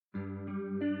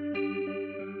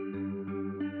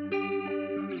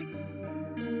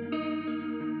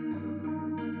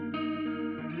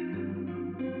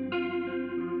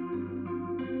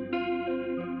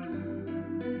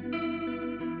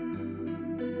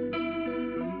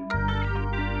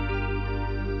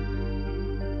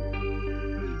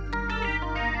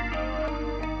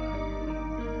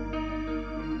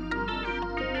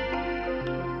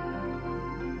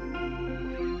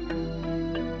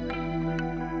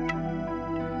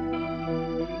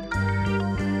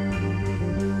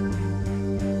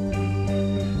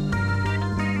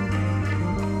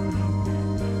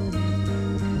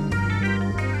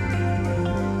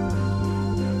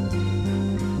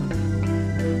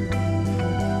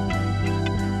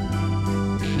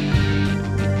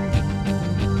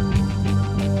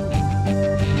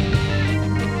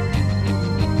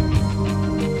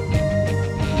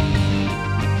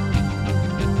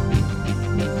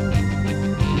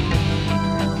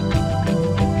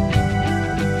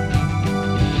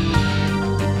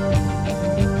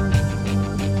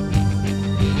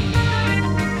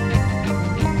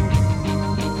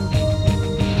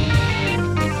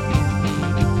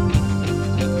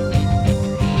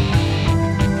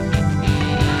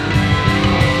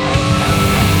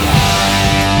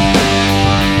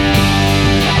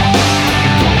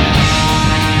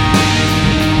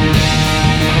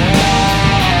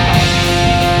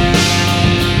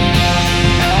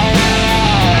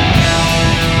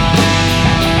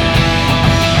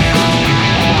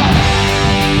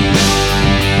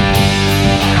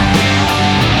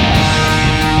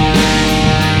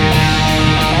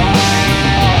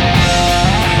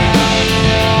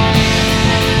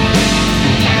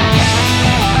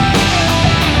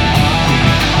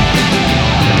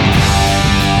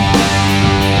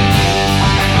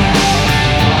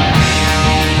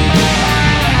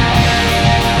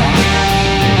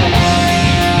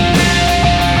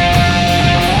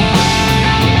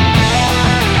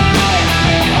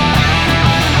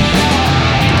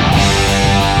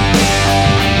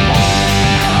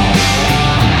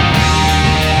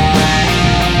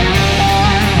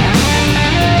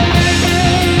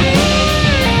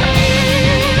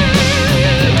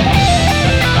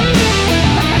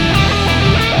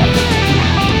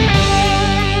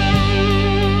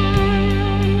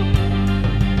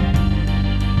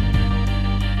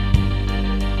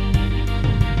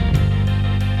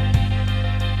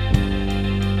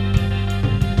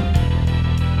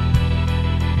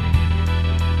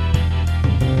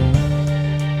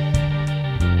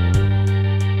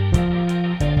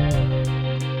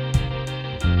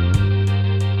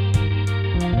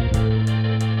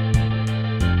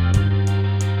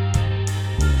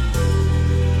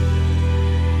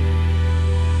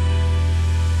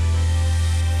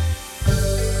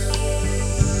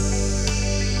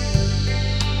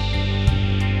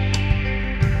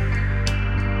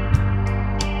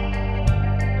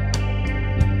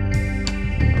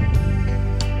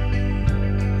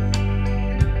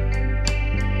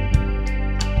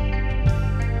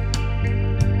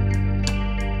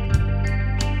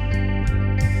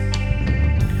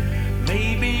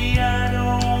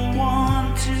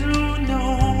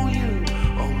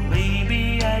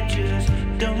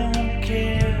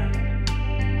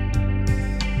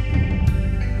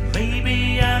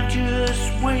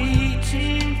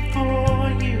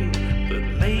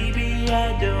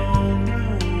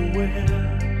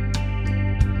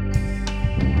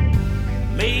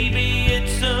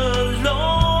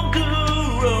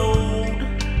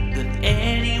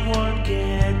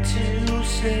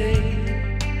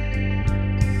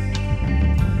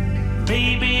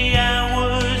 maybe I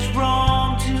was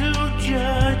wrong to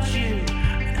judge you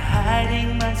and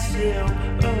hiding myself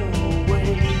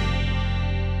away.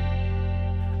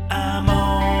 I'm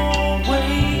always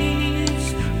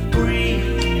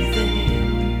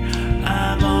breathing.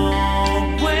 I'm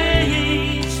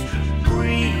always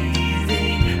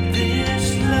breathing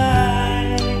this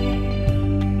life.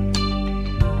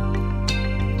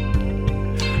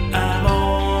 I'm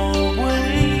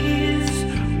always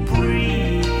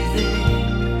breathing.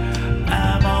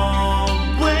 I'm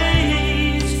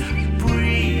always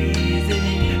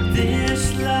breathing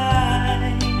this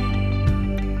life.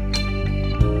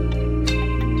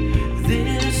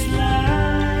 This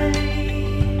life.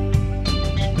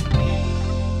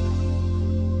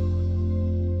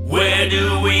 Where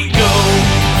do we go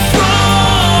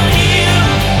from here?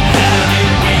 How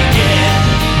did we get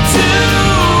to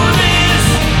this?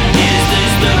 Is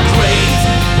this the great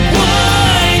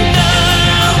wind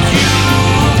down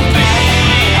you've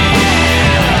been?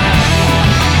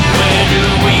 Where do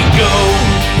we go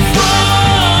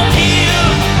from here?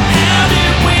 How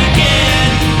did we get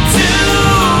to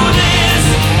this?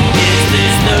 Is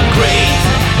this the great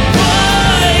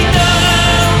wind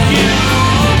down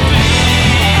you've been?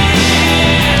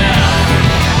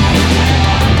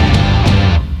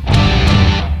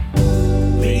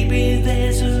 Maybe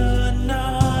there's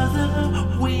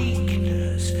another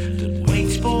weakness that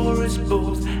waits for us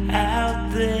both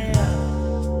out there.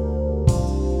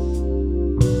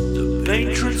 The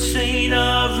patron saint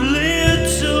of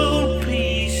little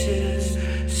pieces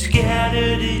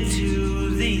scattered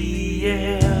into the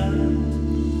air.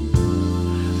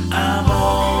 I'm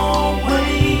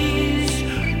always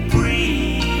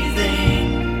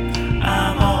breathing.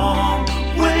 I'm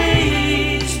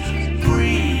always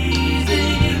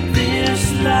breathing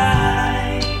this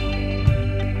life.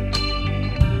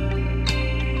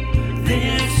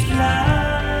 This life.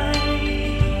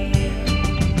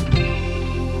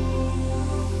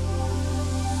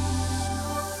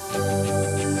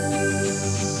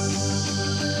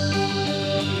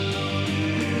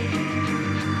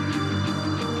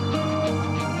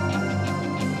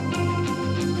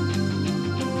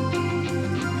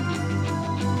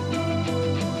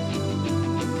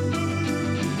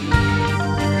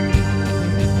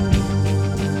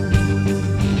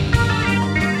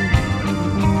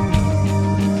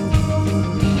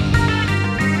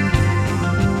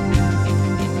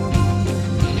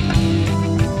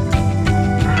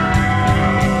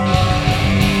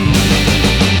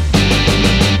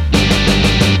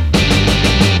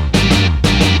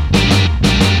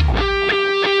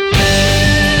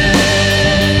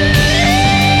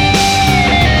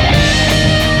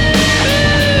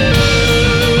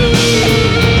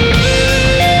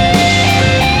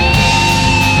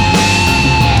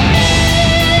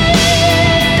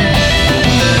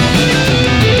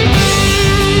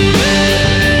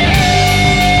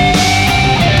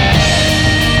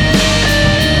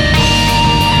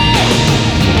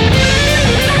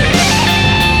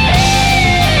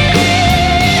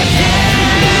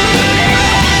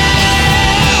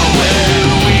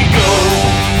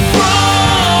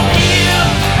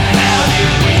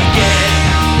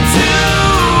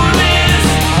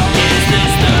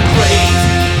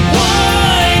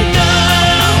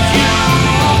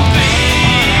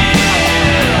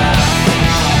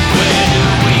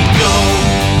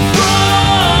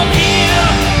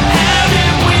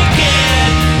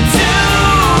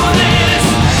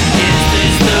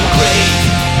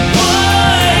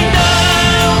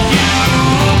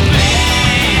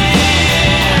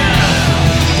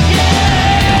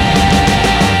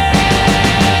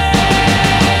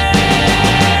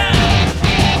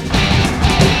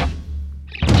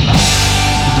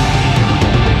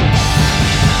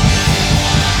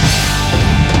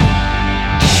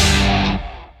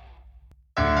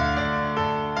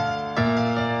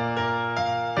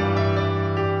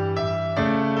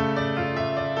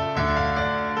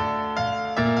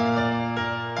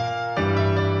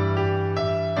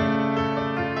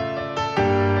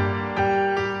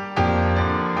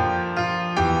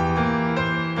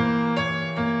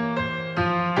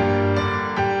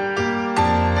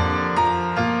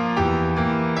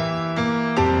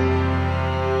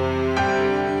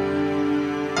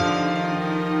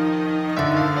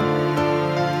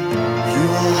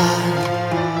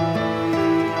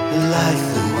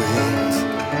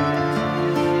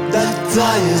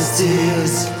 Dyer's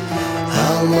tears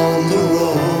along the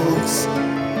roads.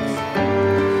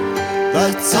 The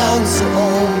town's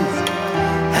old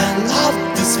and of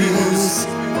disputes.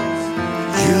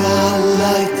 You are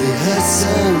like the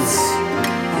essence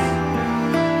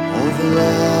of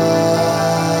love.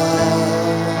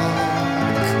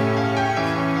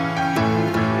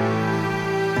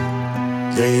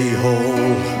 Stay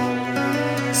home,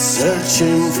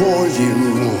 searching for you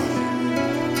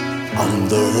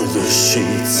under the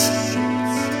sheets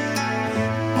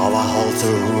of a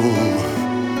hotel room,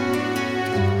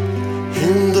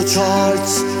 in the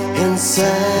charts and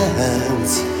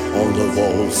sands on the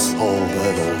walls of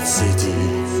an old city.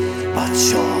 But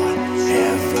you're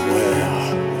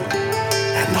everywhere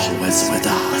and always with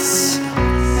us.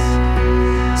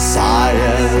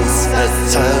 Science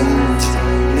has turned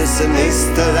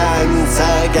pessimistic lines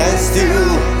against you,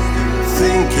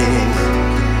 thinking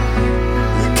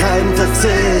you can't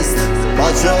exist,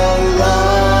 but you're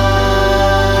alive.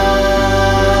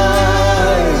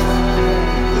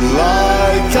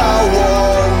 Like a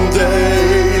warm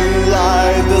day,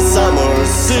 like the summer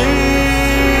sea,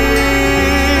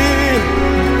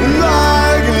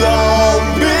 like love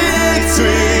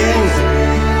between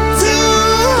two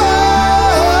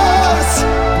hearts,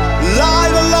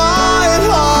 like the light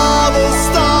of a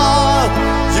star,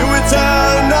 you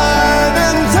eternal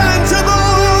and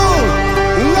intangible,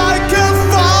 like a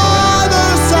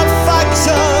father's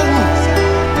affection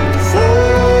for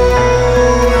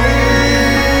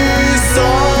his son.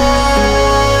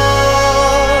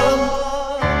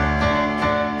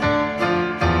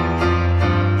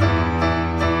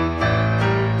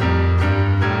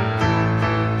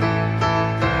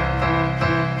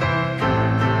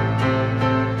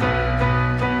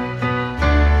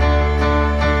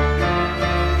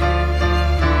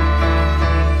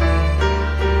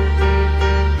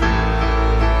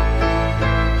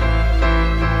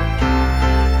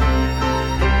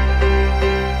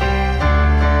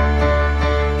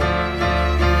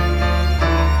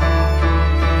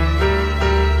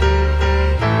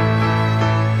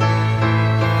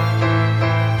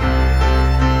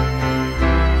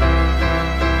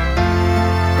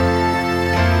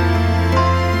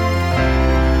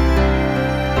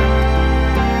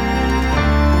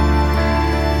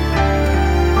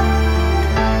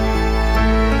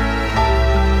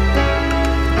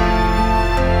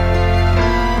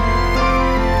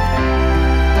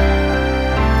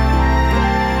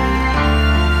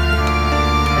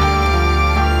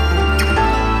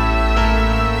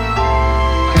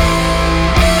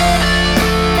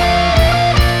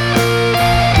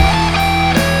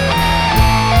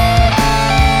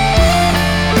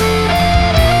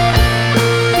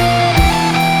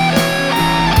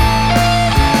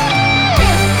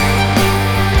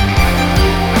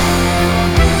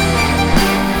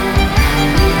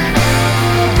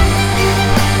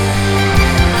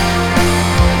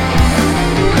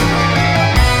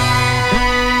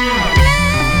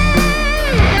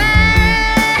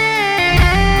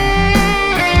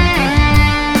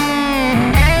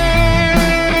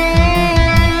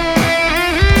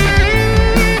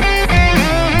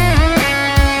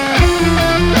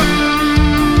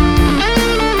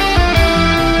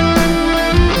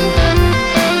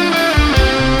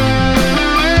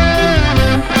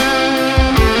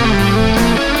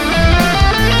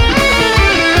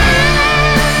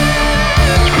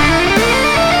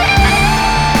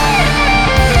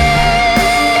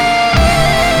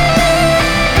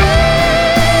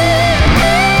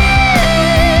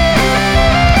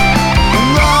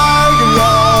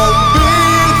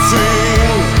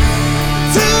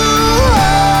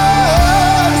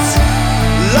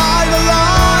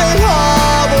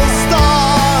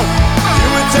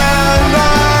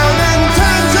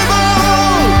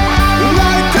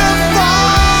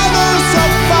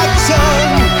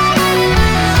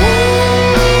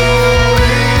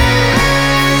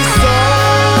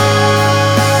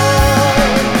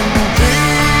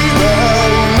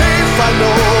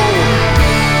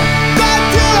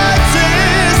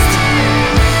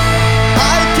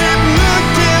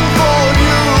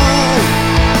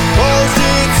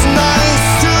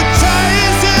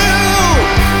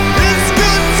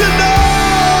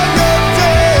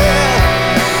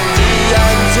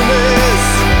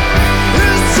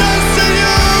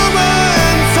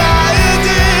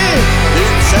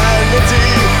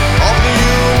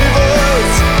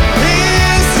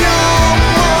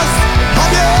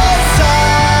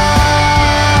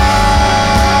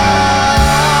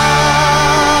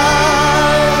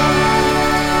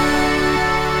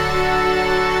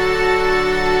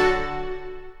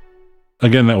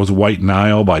 Again, that was White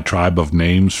Nile by Tribe of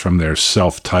Names from their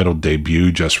self-titled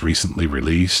debut just recently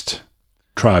released.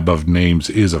 Tribe of Names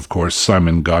is, of course,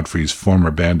 Simon Godfrey's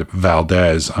former band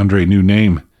Valdez under a new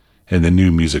name, and the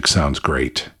new music sounds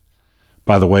great.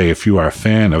 By the way, if you are a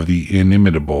fan of the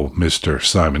inimitable Mr.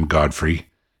 Simon Godfrey,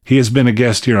 he has been a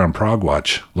guest here on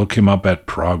ProgWatch. Look him up at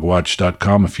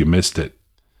progwatch.com if you missed it.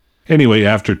 Anyway,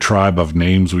 after Tribe of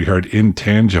Names, we heard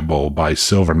Intangible by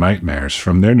Silver Nightmares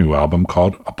from their new album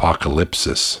called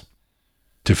Apocalypsis.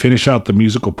 To finish out the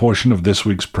musical portion of this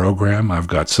week's program, I've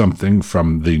got something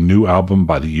from the new album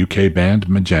by the UK band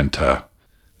Magenta.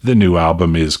 The new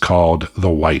album is called The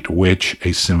White Witch,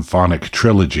 a symphonic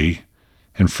trilogy,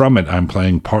 and from it I'm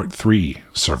playing Part 3,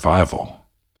 Survival.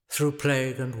 Through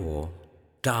plague and war,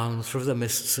 down through the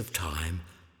mists of time,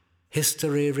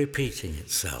 history repeating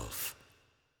itself,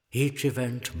 each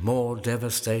event more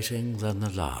devastating than the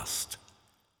last.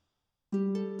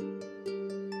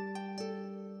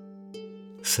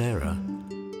 Sarah,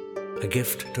 a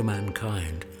gift to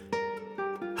mankind,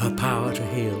 her power to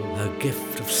heal, her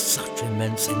gift of such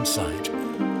immense insight,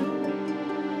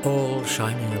 all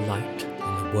shining a light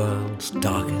in the world's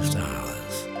darkest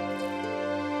hours.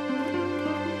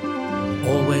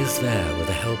 Always there with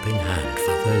a helping hand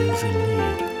for those in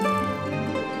need.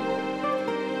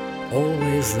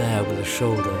 Always there with a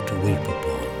shoulder to weep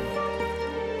upon.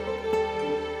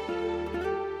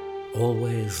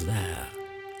 Always there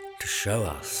to show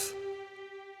us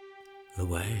the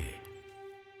way.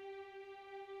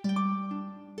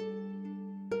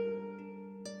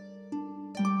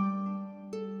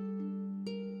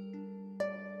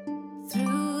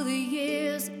 Through the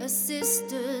years, a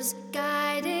sister's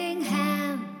guiding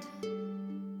hand,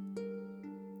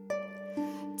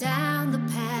 down the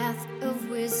path of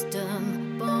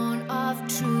wisdom, born of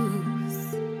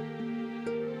truth,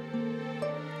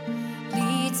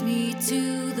 leads me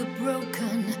to the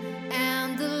broken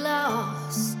and the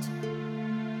lost.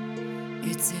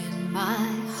 It's in my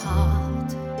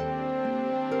heart.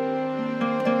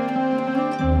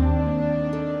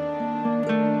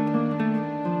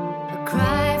 A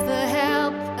cry for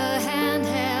help, a hand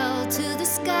held to the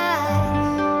sky,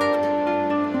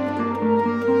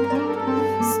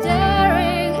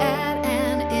 staring at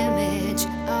an image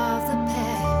of the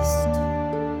past.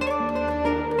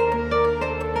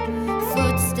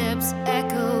 Footsteps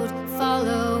echoed,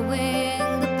 following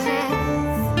the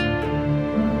path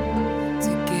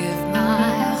to give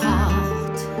my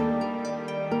heart.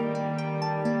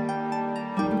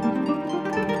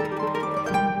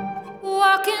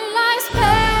 Walking life's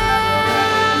pathways,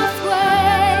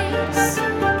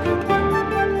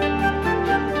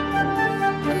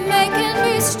 making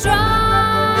me stronger.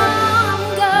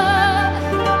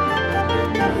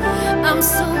 I'm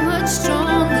so much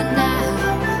stronger now.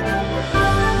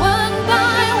 One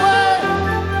by one,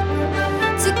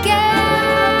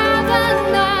 together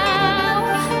now.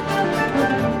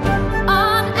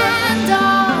 On and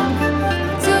on,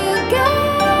 together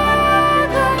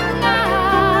now.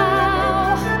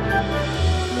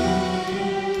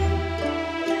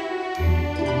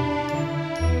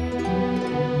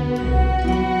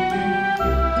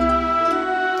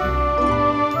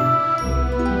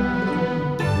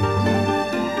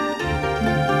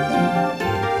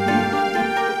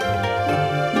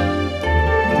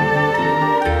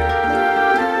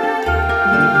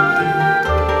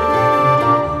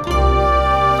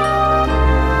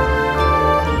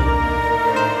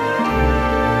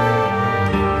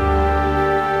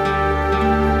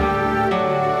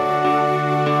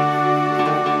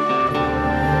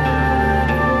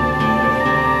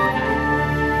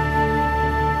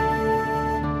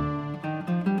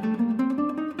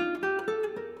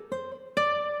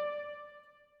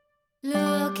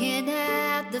 Looking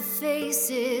at the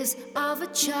faces of a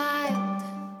child,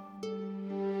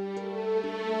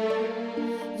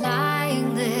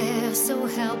 lying there so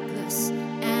helpless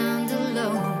and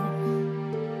alone.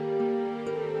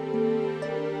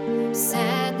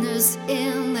 Sadness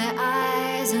in their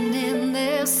eyes and in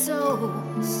their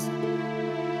souls.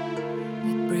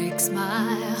 It breaks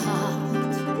my heart.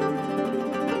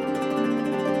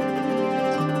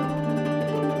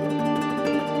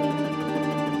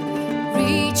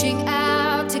 Reaching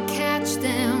out to catch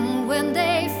them when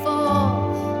they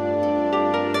fall,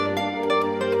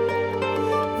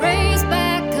 raise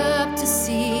back up to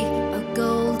see a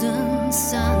golden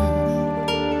sun.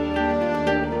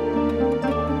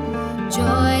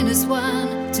 Join as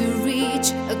one to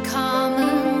reach a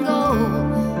common goal.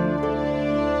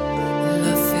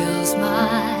 Love fills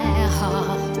my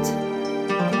heart.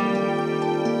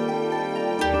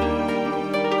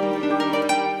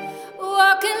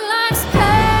 Walking life's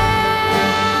pathways,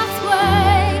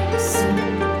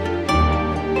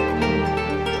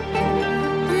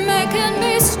 making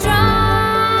me stronger.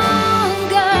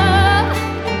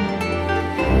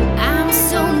 I'm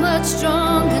so much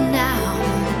stronger now.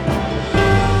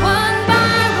 One by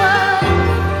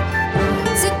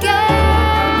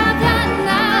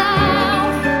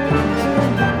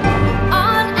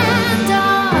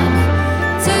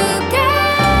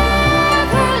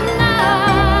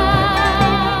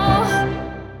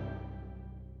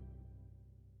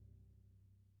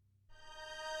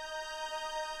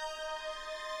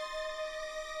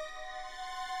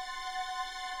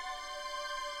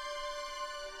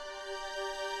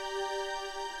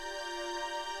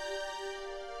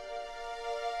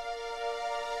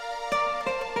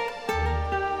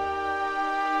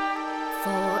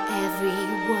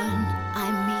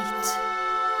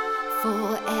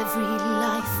for every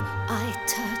life I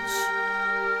touch,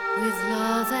 with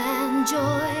love and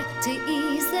joy to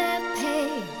ease their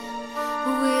pain,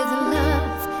 with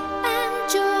love and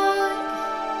joy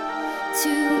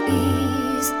to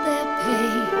ease their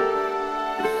pain.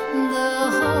 The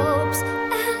hopes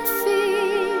and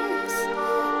fears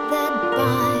that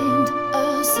bind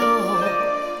us all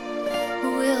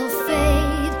will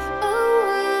fade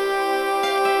away.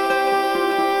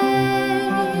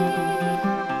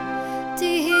 To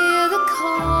hear the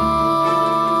call,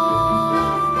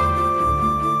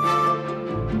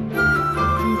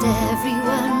 and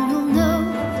everyone will know.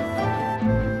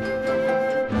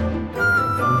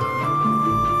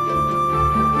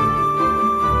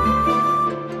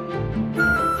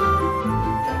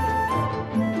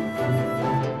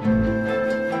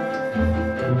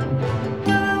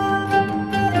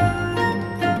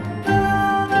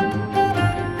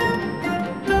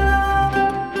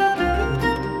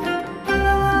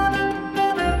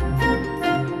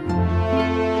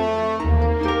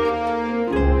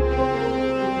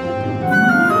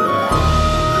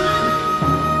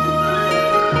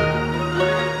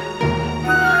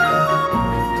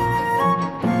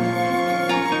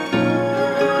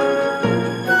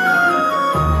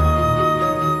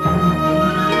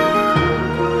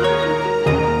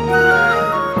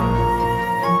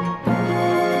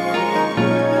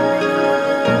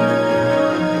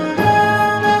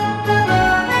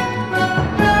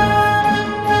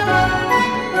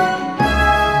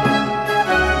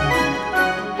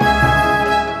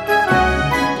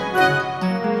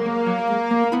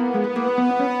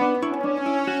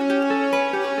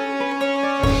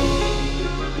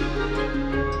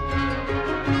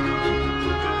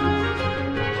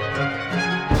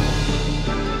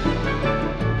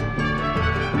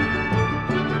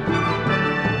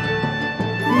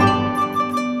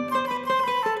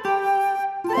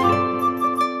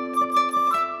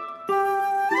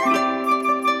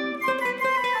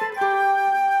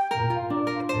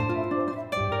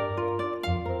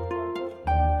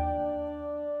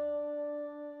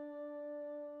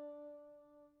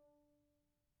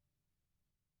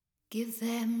 Give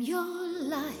them your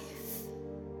life.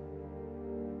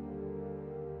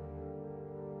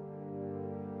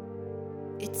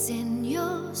 It's in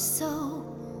your soul.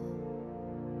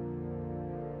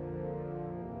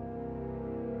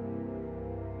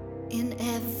 In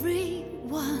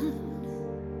everyone.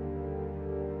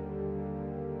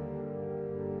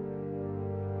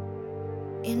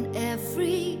 In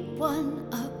every one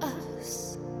of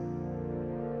us.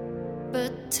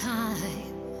 But time,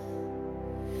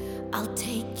 I'll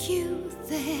take you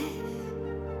there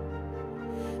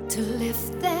to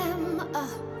lift them up.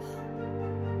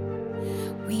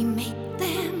 We make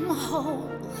them whole.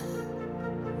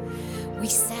 We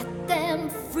set them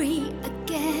free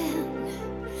again.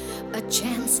 A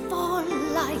chance for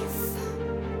life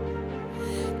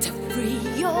to free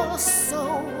your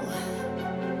soul.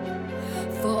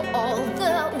 For all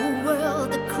the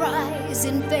world that cries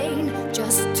in vain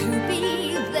just to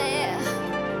be there.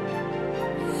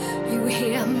 You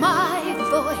hear my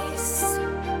voice,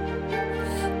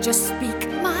 just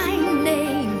speak my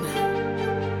name.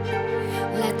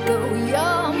 Let go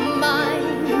your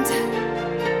mind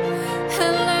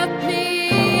and let me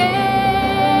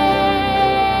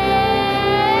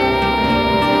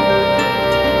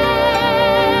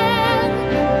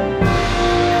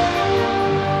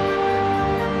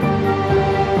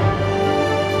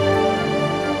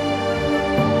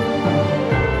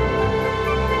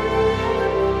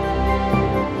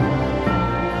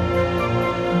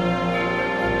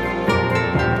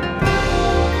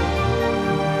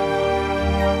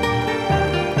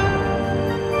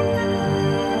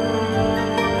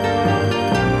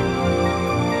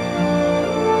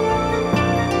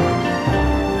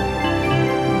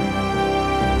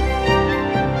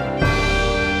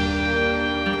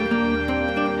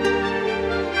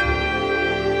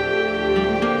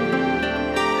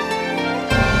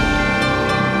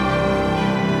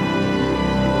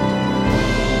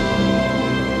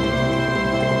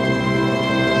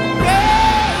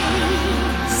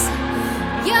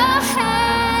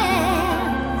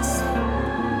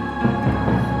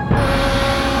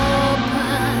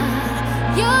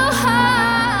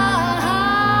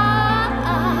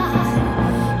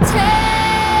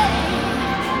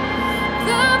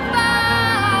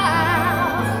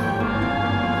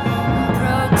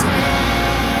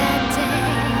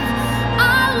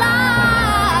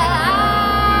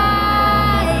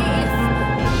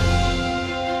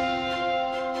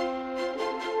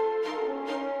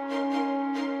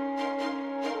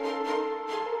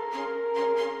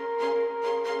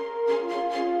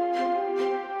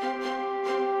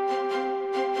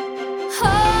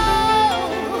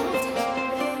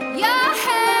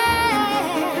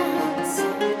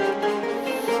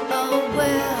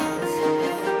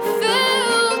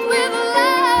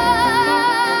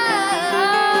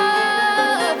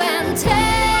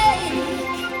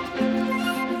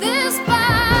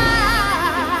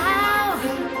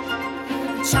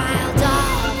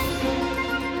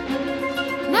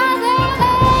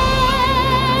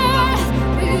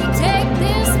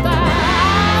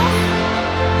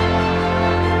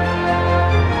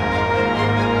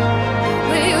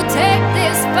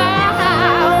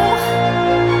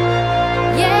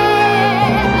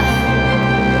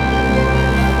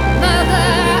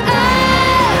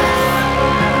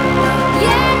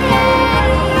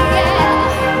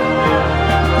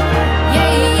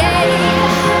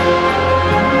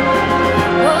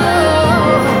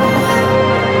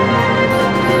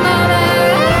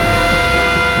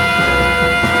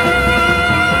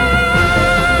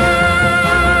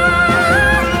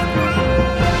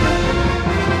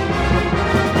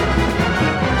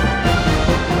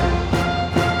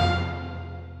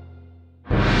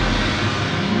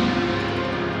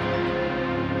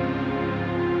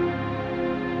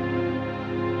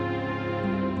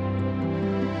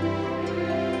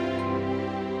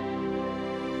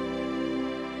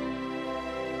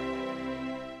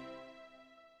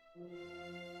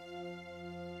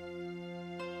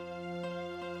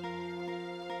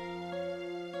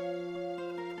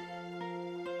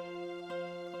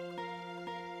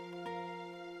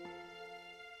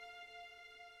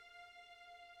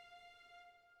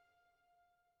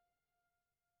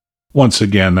Once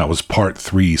again, that was Part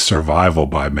 3, Survival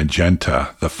by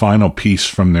Magenta, the final piece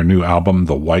from their new album,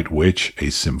 The White Witch, a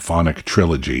symphonic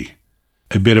trilogy.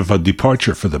 A bit of a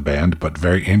departure for the band, but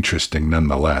very interesting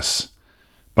nonetheless.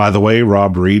 By the way,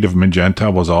 Rob Reed of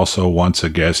Magenta was also once a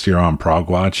guest here on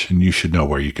Progwatch, and you should know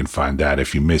where you can find that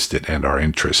if you missed it and are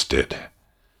interested.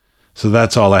 So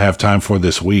that's all I have time for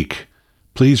this week.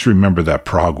 Please remember that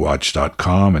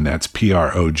progwatch.com, and that's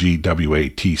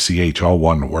PROGWATCH, all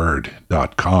one word,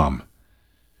 .com,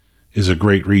 is a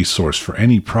great resource for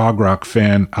any prog rock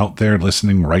fan out there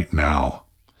listening right now.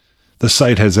 The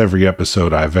site has every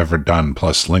episode I've ever done,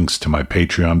 plus links to my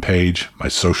Patreon page, my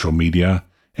social media,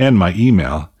 and my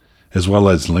email, as well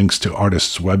as links to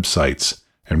artists' websites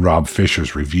and Rob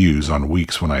Fisher's reviews on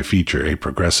weeks when I feature a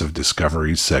Progressive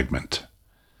Discoveries segment.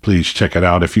 Please check it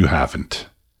out if you haven't.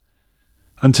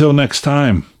 Until next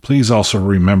time, please also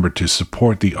remember to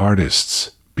support the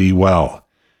artists, be well,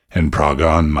 and prog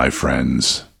on, my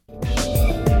friends.